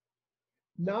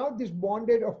 Now this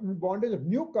bondage of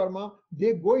new karma,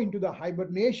 they go into the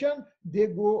hibernation,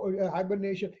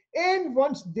 and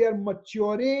once they're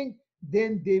maturing,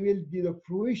 then they will give the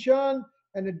fruition,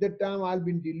 and at that time I'll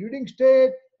be in deluding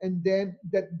state, and then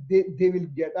that they will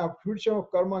get out, fruition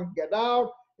of karma get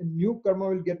out, and new karma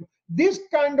will get. This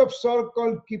kind of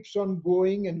circle keeps on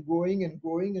going and going and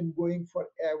going and going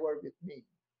forever with me.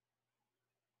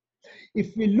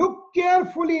 If we look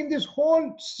carefully in this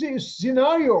whole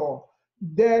scenario,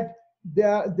 that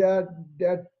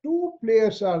there two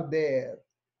players are there.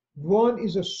 One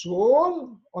is a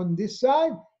soul on this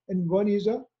side, and one is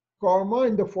a karma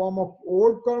in the form of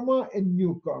old karma and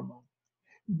new karma.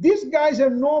 These guys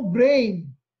have no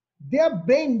brain. They are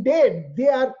brain dead. They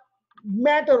are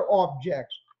matter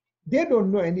objects. They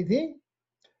don't know anything.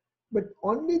 But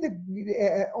only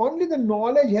the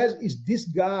knowledge has is this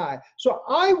guy. So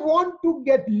I want to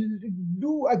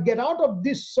get out of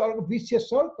this vicious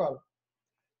circle.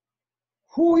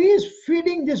 Who is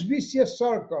feeding this vicious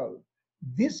circle?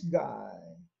 This guy.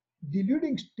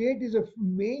 Deluding state is a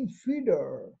main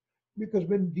feeder, because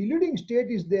when deluding state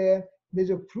is there, there's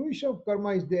a fruition of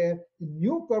karma is there, the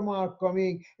new karma are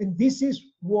coming, and this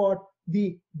is what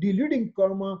the deluding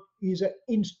karma is, an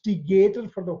instigator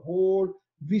for the whole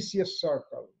vicious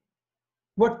circle.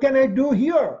 What can I do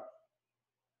here?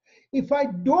 If I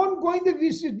don't go in the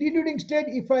vicious deluding state,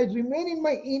 if I remain in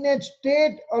my innate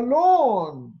state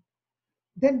alone,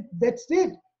 then that's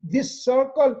it. This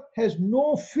circle has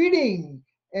no feeding,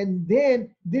 and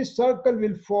then this circle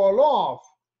will fall off.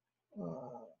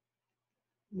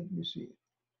 Let me see.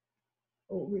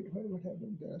 Oh, wait, what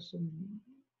happened? There's some.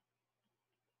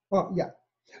 Oh, yeah.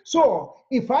 So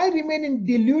if I remain in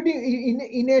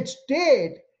innate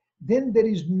state, then there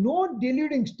is no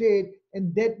deluding state,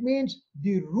 and that means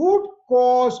the root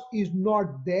cause is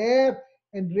not there,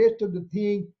 and rest of the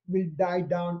thing will die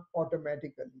down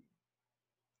automatically.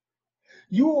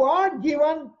 You are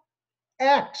given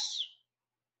X,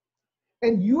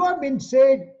 and you have been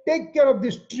said, take care of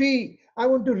this tree. I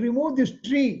want to remove this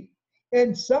tree.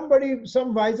 And somebody,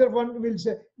 some wiser one will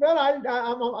say, well,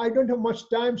 I don't have much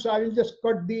time, so I will just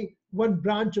cut the one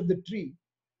branch of the tree.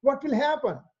 What will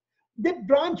happen? That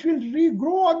branch will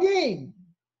regrow again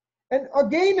and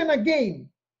again and again.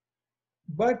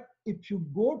 But if you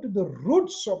go to the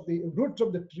roots of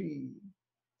the tree,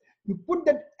 you put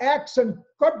that axe and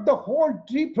cut the whole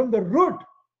tree from the root,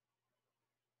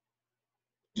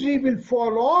 tree will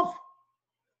fall off.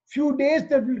 Few days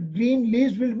the green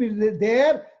leaves will be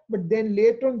there, but then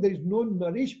later on there is no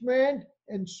nourishment,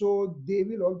 and so they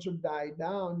will also die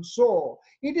down. So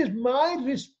it is my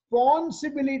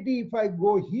responsibility. If I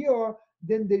go here,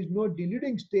 then there is no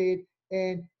deluding state,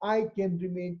 and I can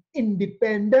remain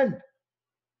independent.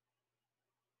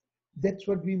 That's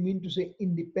what we mean to say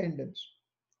independence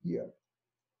here.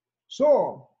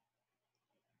 So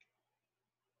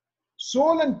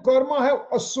soul and karma have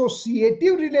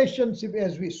associative relationship,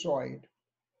 as we saw it.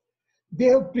 They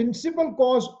have principal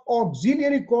cause,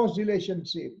 auxiliary cause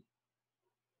relationship.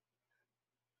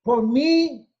 For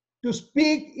me to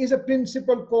speak is a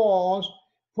principal cause.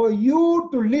 For you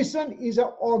to listen is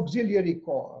an auxiliary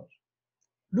cause.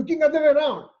 Looking other way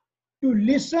around, to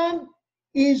listen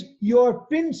is your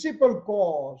principal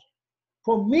cause.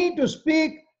 For me to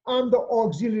speak, I'm the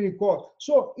auxiliary cause.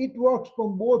 So it works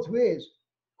from both ways.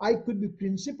 I could be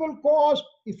principal cause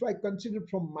if I consider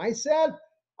from myself.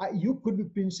 You could be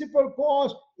principal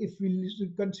cause if we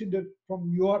consider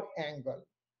from your angle.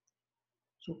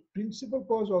 So principal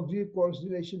cause, auxiliary cause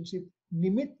relationship,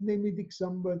 nimit nimitic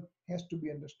sambandh has to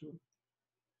be understood.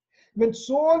 When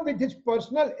soul with his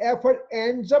personal effort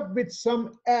ends up with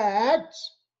some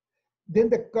acts, then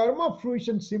the karma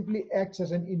fruition simply acts as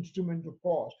an instrumental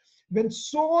cause. When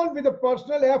soul with a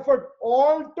personal effort,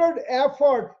 altered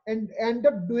effort, and end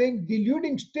up doing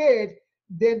deluding state,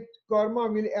 then karma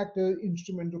will act as an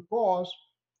instrumental cause.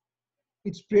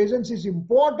 Its presence is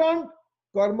important.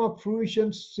 Karma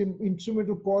fruition,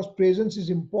 instrumental cause presence is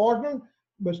important,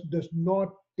 but does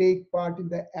not take part in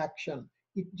the action.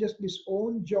 It just its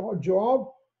own job,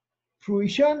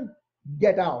 fruition,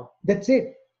 get out. That's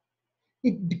it.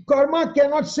 Karma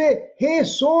cannot say, hey,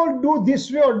 soul, do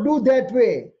this way or do that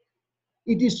way.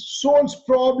 It is soul's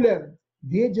problem.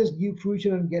 They just give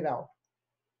fruition and get out.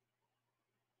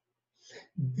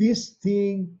 This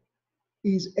thing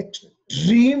is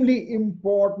extremely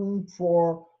important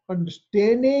for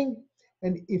understanding,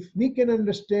 and if we can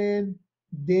understand,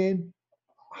 then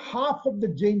half of the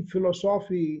Jain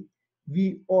philosophy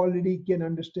we already can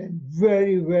understand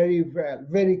very, very well,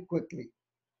 very quickly.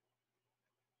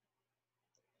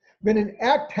 When an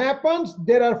act happens,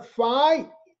 there are five.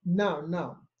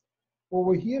 Now,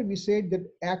 over here we said that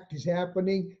act is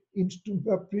happening,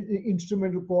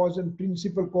 instrumental cause and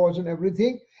principal cause and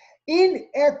everything. In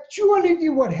actuality,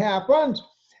 what happens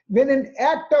when an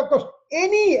act occurs,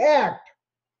 any act,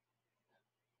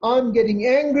 I'm getting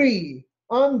angry,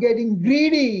 I'm getting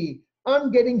greedy,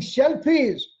 I'm getting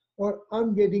selfish, or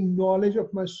I'm getting knowledge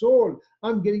of my soul,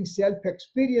 I'm getting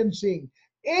self-experiencing,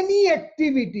 any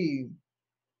activity,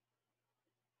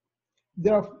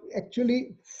 there are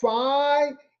actually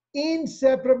five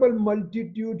inseparable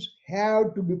multitudes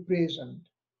have to be present.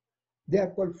 They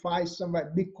are called five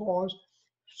samvaya because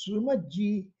Srimad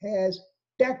Ji has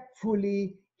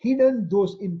tactfully hidden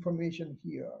those information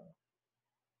here.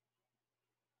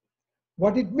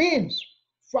 What it means?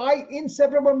 Five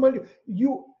inseparable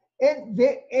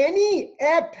any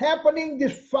act happening,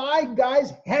 these five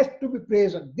guys has to be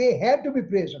present. They have to be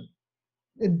present.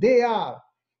 And they are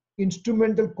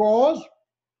instrumental cause,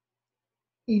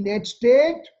 innate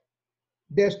state,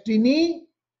 destiny,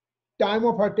 time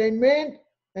of attainment,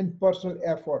 and personal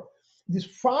effort. These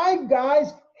five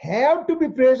guys have to be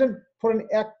present for an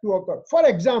act to occur. For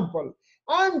example,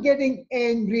 I'm getting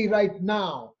angry right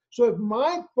now. So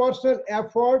my personal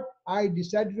effort, I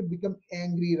decided to become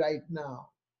angry right now.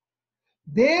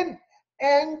 Then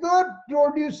anger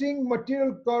producing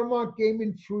material karma came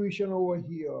in fruition over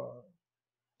here.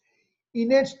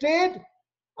 Innate state,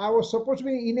 I was supposed to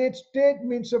be innate state,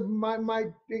 means of my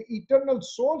eternal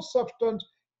soul substance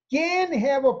can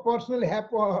have a personal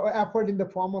effort in the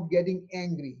form of getting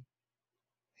angry.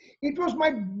 It was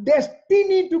my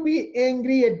destiny to be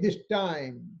angry at this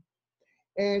time.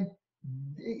 And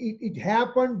it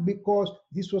happened because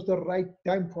this was the right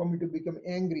time for me to become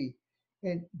angry.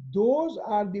 And those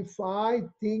are the five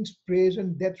things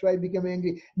present. That's why I became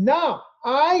angry. Now,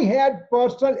 I had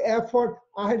personal effort.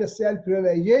 I had a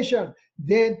self-realization.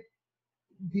 Then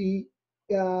the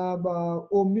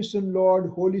omniscient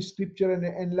Lord, Holy Scripture, and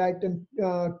enlightened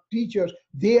teachers,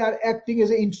 they are acting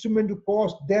as an instrumental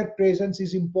cause. Their presence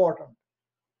is important.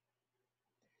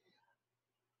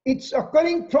 It's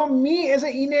occurring from me as an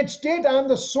innate state. I'm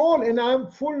the soul and I'm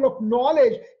full of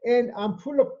knowledge and I'm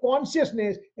full of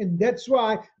consciousness. And that's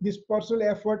why this personal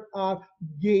effort are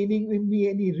gaining in me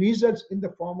any results in the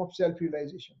form of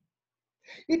self-realization.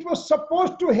 It was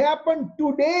supposed to happen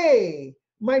today.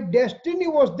 My destiny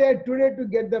was there today to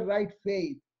get the right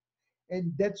faith.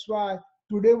 And that's why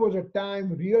today was a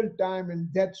time, real time,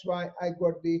 and that's why I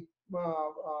got the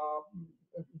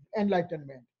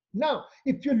enlightenment. Now,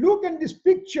 if you look at this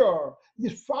picture,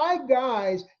 these five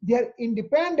guys, they are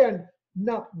independent.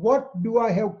 Now, what do I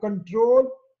have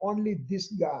control? Only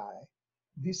this guy.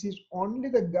 This is only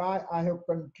the guy I have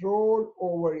control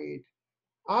over it.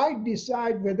 I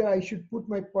decide whether I should put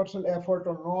my personal effort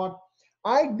or not.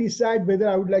 I decide whether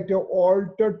I would like to have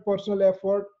altered personal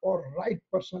effort or right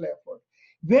personal effort.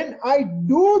 When I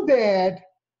do that,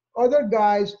 other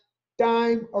guys,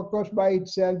 time occurs by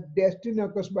itself, destiny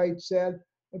occurs by itself,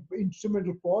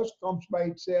 instrumental cause comes by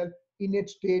itself, innate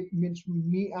state means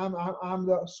me, I'm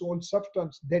the soul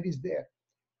substance that is there.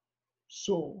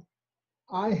 So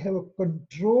I have a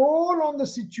control on the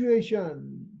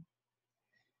situation.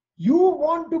 You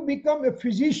want to become a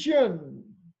physician.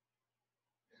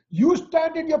 You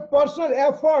started your personal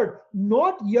effort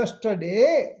not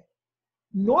yesterday,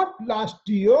 not last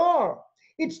year.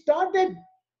 It started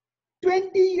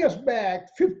 20 years back,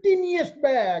 15 years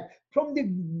back, from the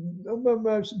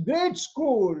grade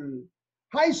school,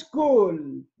 high school,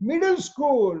 middle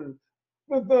school,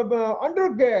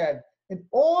 undergrad, and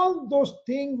all those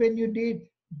things when you did.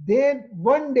 Then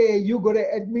one day you got an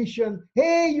admission.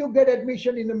 Hey, you get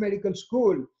admission in a medical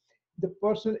school. The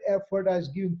personal effort has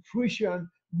given fruition,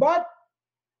 but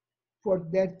for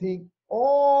that thing,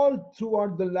 all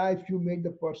throughout the life you made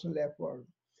the personal effort.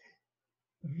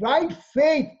 Right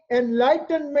faith,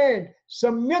 enlightenment,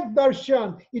 samyak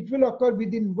darshan, it will occur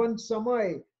within one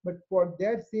samay. But for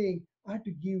that thing, I have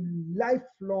to give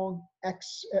lifelong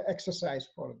exercise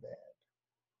for that.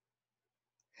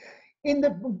 In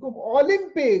the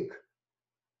Olympic,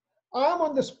 I'm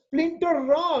on the splinter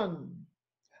run.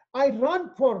 I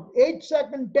run for 8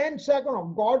 seconds, 10 seconds, or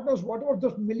God knows whatever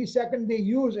those milliseconds they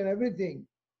use and everything.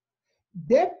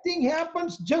 That thing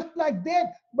happens just like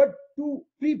that. But to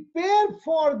prepare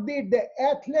for the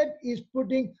athlete is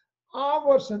putting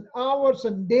hours and hours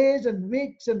and days and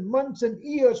weeks and months and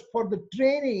years for the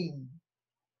training.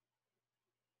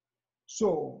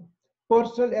 So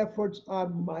personal efforts are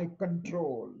my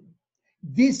control.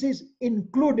 This is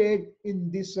included in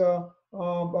this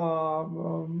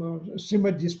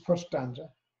Srimad-ji's first stanza.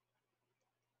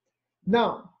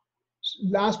 Now,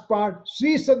 last part,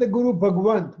 Sri Sadguru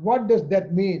Bhagwant. What does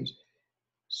that mean?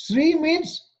 Sri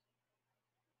means,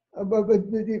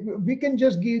 we can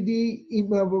just give when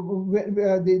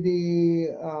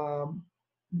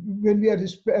we are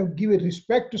give a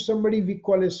respect to somebody, we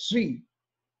call it Sri,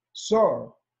 Sir,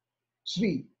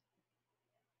 Sri.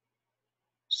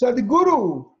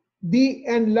 Sadguru, the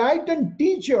enlightened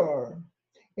teacher,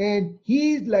 and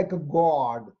he is like a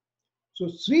god. So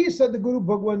Sri Sadguru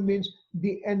Bhagwan means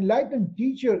the enlightened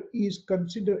teacher is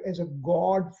considered as a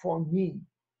god for me.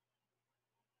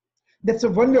 That's a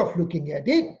one way of looking at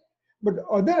it. But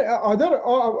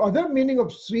other meaning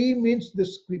of Sri means the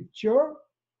scripture.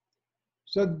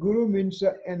 Sadguru means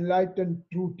an enlightened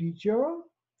true teacher,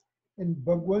 and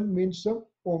Bhagwan means an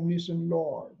omniscient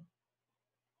Lord.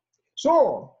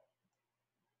 So,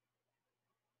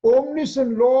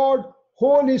 omniscient Lord,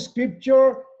 Holy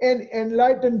Scripture, and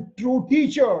enlightened true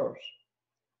teachers,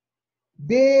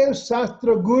 Dev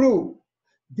Shastra Guru,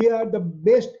 they are the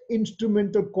best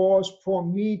instrumental cause for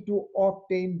me to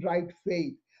obtain right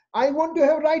faith. I want to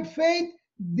have right faith.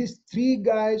 These three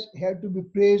guys have to be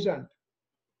present.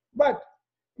 But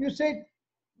you said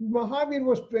Mahavir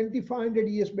was 2,500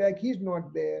 years back. He's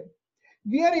not there.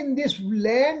 We are in this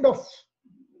land of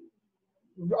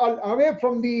away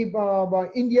from the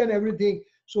India and everything.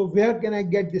 So where can I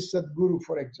get this Sadguru,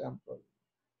 for example?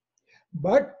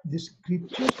 But the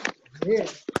scriptures are there.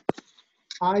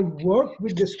 I work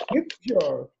with the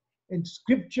scripture, and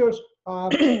scriptures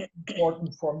are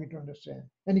important for me to understand.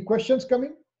 Any questions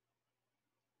coming?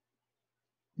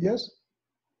 Yes?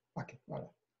 Okay, all right.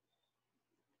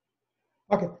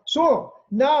 Okay, so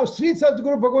now Sri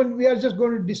Sadguru Bhagavan, we are just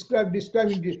going to describing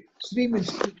the Sri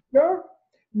means scripture.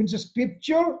 In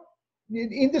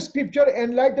the scripture,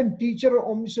 enlightened teacher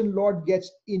or omniscient Lord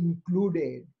gets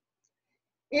included.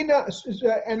 In a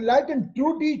enlightened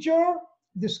true teacher,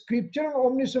 the scripture and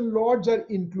omniscient lords are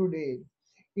included.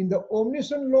 In the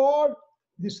omniscient Lord,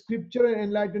 the scripture and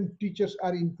enlightened teachers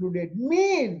are included.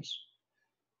 Means,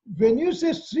 when you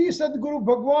say Sri Sadguru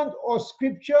Bhagavan or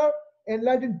scripture,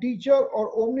 enlightened teacher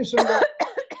or omniscient Lord,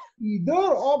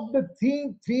 either of the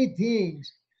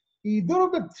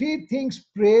three things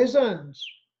presence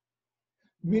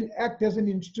will act as an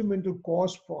instrumental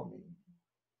cause for me.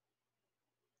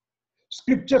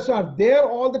 Scriptures are there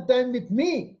all the time with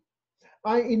me.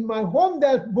 In my home,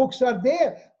 the books are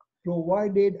there,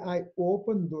 provided I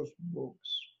open those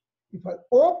books. If I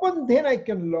open, then I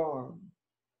can learn.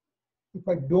 If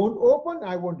I don't open,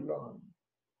 I won't learn.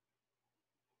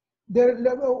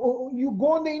 You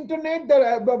go on the internet,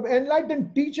 the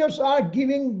enlightened teachers are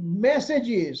giving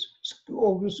messages,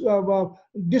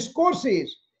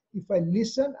 discourses. If I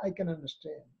listen, I can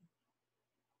understand.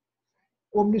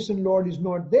 Omniscient Lord is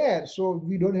not there, so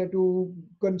we don't have to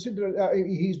consider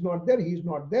he's not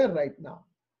there right now.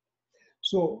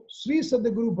 So Sri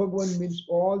Sadguru Bhagavan means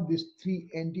all these three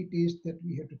entities that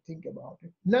we have to think about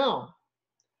it. Now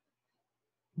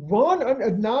we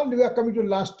are coming to the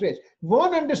last stage.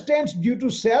 One understands due to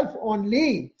self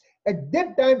only. At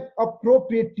that time,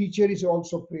 appropriate teacher is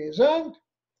also present.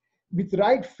 With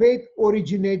right faith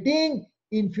originating,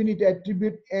 infinite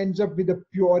attribute ends up with the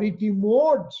purity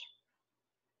modes.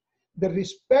 The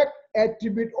respect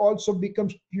attribute also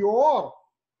becomes pure.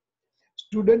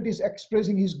 Student is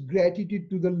expressing his gratitude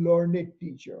to the learned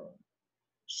teacher.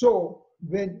 So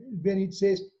when it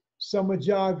says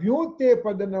Samajavyute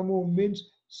Padanamu means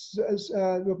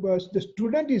the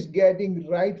student is getting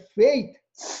right faith,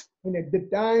 and at the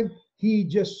time he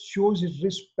just shows his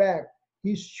respect,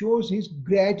 he shows his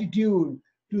gratitude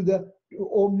to the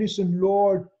omniscient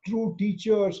Lord, true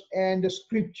teachers, and the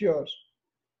scriptures.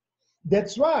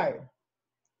 That's why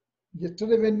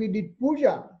yesterday when we did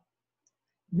puja,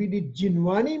 we did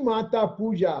Jinwani Mata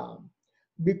Puja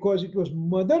because it was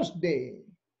Mother's Day.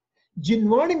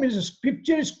 Jinwani means the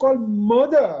scripture is called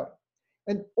Mother,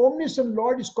 and omniscient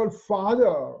Lord is called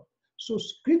Father. So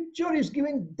scripture is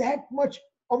giving that much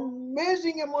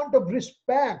amazing amount of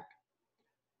respect.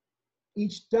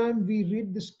 Each time we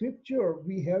read the scripture,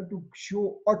 we have to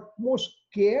show utmost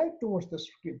care towards the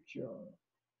scripture.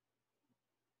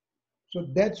 So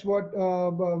that's what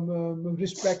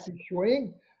respect is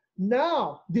showing.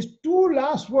 Now, these two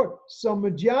last words,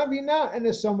 Samajavina and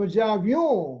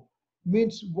Samajavyu,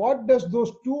 means what does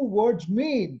those two words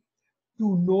mean?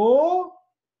 To know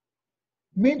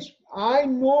means I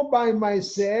know by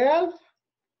myself,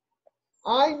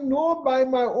 I know by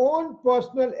my own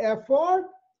personal effort.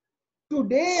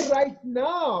 Today, right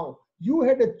now, you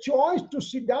had a choice to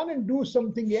sit down and do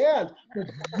something else,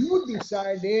 but you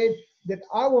decided that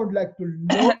I would like to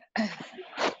learn.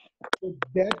 So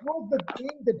that was the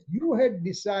thing that you had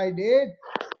decided.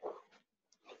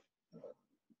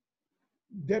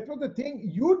 That was the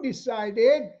thing you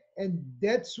decided, and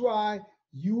that's why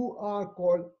you are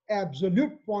called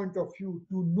absolute point of view.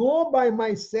 To know by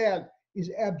myself is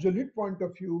absolute point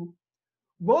of view.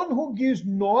 One who gives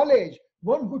knowledge,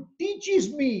 one who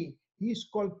teaches me, he is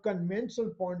called conventional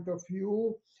point of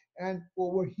view. And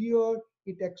over here,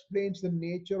 it explains the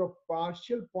nature of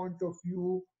partial point of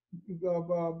view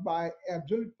by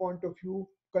absolute point of view,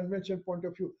 conventional point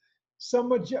of view.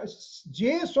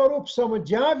 Jay Swarup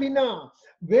Samajavina,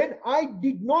 when I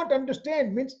did not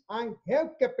understand, means I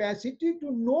have capacity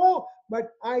to know,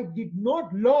 but I did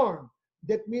not learn.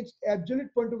 That means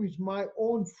absolute point of view is my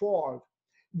own fault.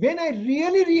 When I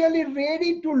really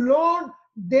ready to learn,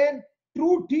 then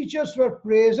true teachers were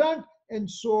present and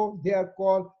so they are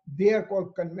called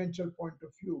conventional point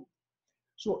of view.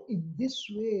 So in this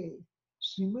way,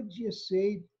 Srimadji has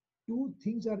said two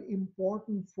things are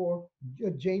important for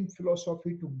Jain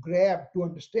philosophy to grab, to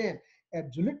understand: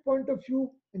 absolute point of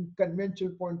view and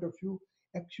conventional point of view.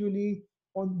 Actually,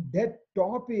 on that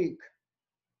topic,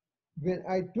 when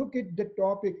I took it, the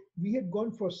topic, we had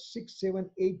gone for 6, 7,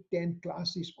 8, 10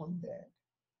 classes on that.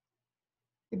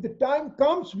 If the time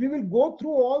comes, we will go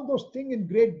through all those things in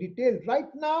great detail.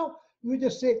 Right now, you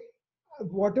just say,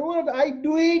 whatever I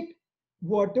do it,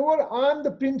 whatever I'm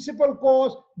the principal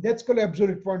cause, that's called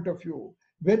absolute point of view.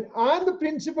 When I'm the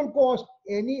principal cause,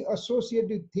 any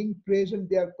associated thing present,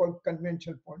 they are called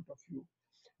conventional point of view.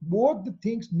 Both the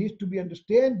things need to be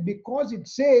understood, because it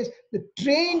says the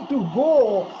train to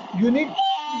go, you need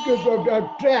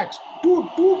tracks.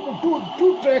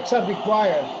 Two tracks are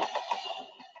required.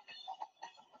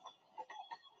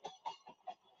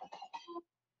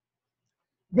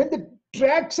 When the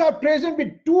tracks are present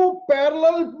with two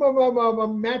parallel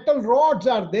metal rods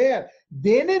are there,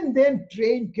 then and then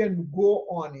train can go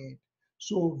on it.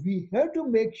 So we have to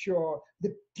make sure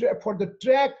that for the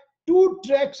track, two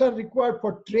tracks are required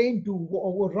for train to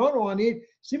run on it.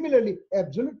 Similarly,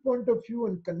 absolute point of view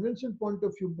and conventional point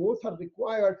of view, both are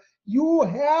required. You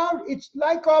have, it's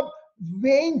like a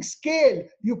weighing scale.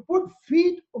 You put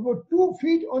feet over 2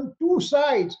 feet on two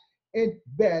sides and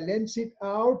balance it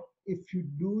out. If you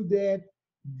do that,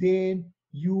 then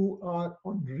you are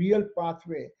on real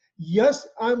pathway. Yes,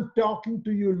 I'm talking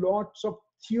to you lots of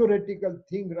theoretical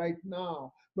thing right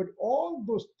now, but all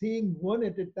those things one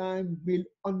at a time will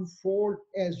unfold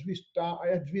as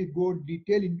we go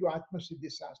detail into Atmasiddhi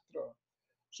Shastra.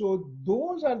 So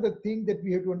those are the things that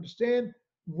we have to understand.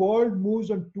 World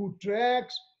moves on two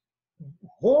tracks.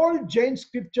 Whole Jain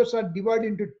scriptures are divided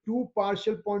into two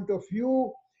partial point of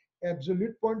view: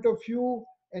 absolute point of view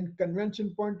and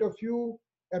conventional point of view.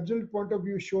 Absolute point of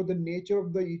view shows the nature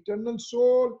of the eternal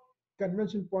soul.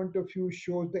 Conventional point of view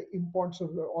shows the importance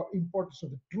of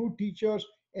the true teachers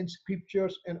and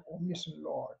scriptures and omniscient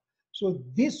Lord. So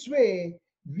this way,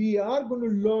 we are going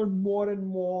to learn more and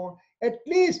more. At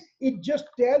least it just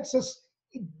tells us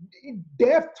in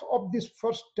depth of this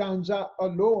first stanza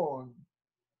alone.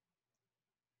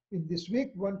 In this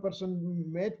week, one person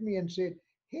met me and said,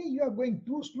 "Hey, you are going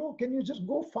too slow. Can you just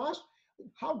go fast?"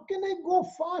 How can I go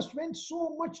fast when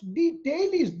so much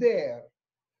detail is there?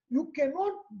 You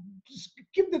cannot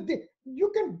skip the thing.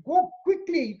 You can go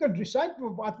quickly. You can recite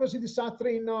Atmasiddhi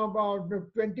Shastra in about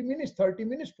 20 minutes, 30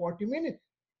 minutes, 40 minutes.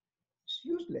 It's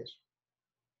useless.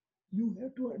 You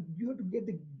have to get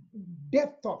the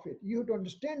depth of it. You have to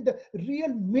understand the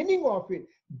real meaning of it.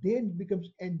 Then it becomes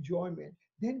enjoyment.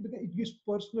 Then it gives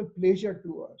personal pleasure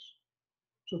to us.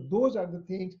 So those are the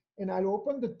things, and I'll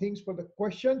open the things for the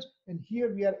questions. And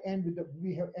here we have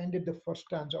ended the first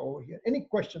stanza over here. Any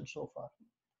questions so far?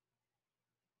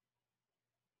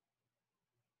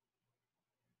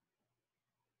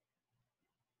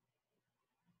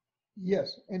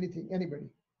 Yes, anything, anybody?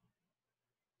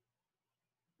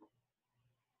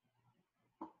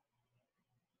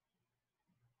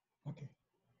 Okay.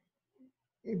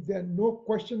 If there are no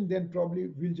questions, then probably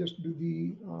we'll just do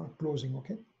the closing,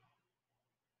 okay?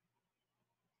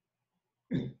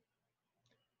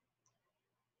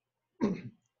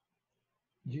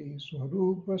 जी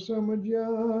स्वरूप समझा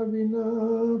बिना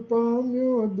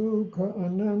पाम्यो दुख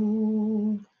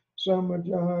अनंत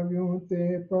समझाव्यो ते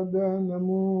पद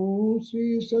नमो श्री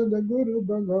सदगुरु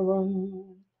भगवन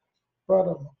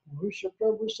परम पुरुष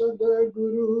प्रभु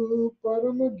सदगुरु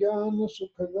परम ज्ञान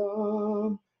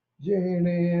सुखदाम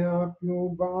जेने आप्यो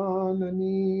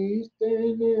बाननी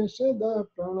तेने सदा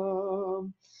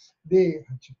प्रणाम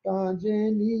देह चिता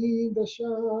जेनी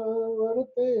दशा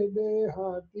वर्ते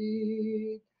देहाती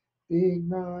ते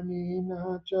ज्ञानी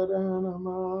ना चरण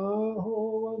हो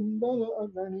वंदन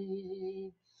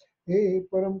अगणी हे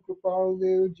परम कृपाल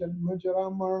देव जन्म जरा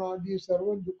मरण आदि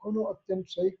सर्व दुखों नो अत्यंत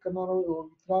सही करनारो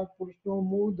वितराग पुरुष नो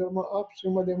मूल धर्म आप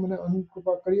श्रीमदे મને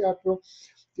અનુકૃપા કરી આપ્યો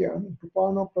તે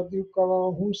અનુકૃપાનો પ્રતિક કરવા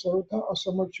હું સર્વથા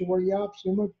અસમર્થ છું વળી આપ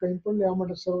શ્રીમદ કંઈ પણ લેવા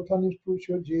માટે સર્વથા નિષ્ઠુર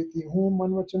છો જેથી હું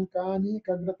મન વચન કાયાની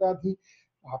એકાગ્રતાથી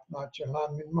આપના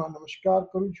ચરણારવિંદમાં નમસ્કાર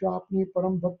કરું છું આપની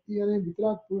પરમ ભક્તિ અને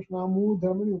વિતરાગ પુરુષના મૂળ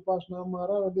ધર્મની ઉપાસના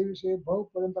મારા હૃદય વિશે ભવ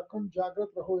પર્યંત અખંડ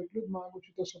જાગ્રત રહો એટલું જ માંગુ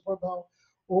છું તો સફળ થાઓ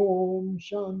ओम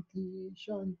शांति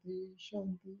शांति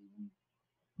शांति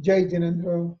जय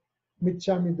Jinendra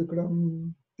मिच्छामि दुक्कडम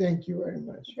thank you very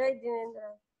much जय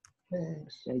जिनेन्द्र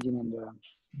थैंक्स जय जिनेन्द्र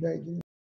जय जिनेन्द्र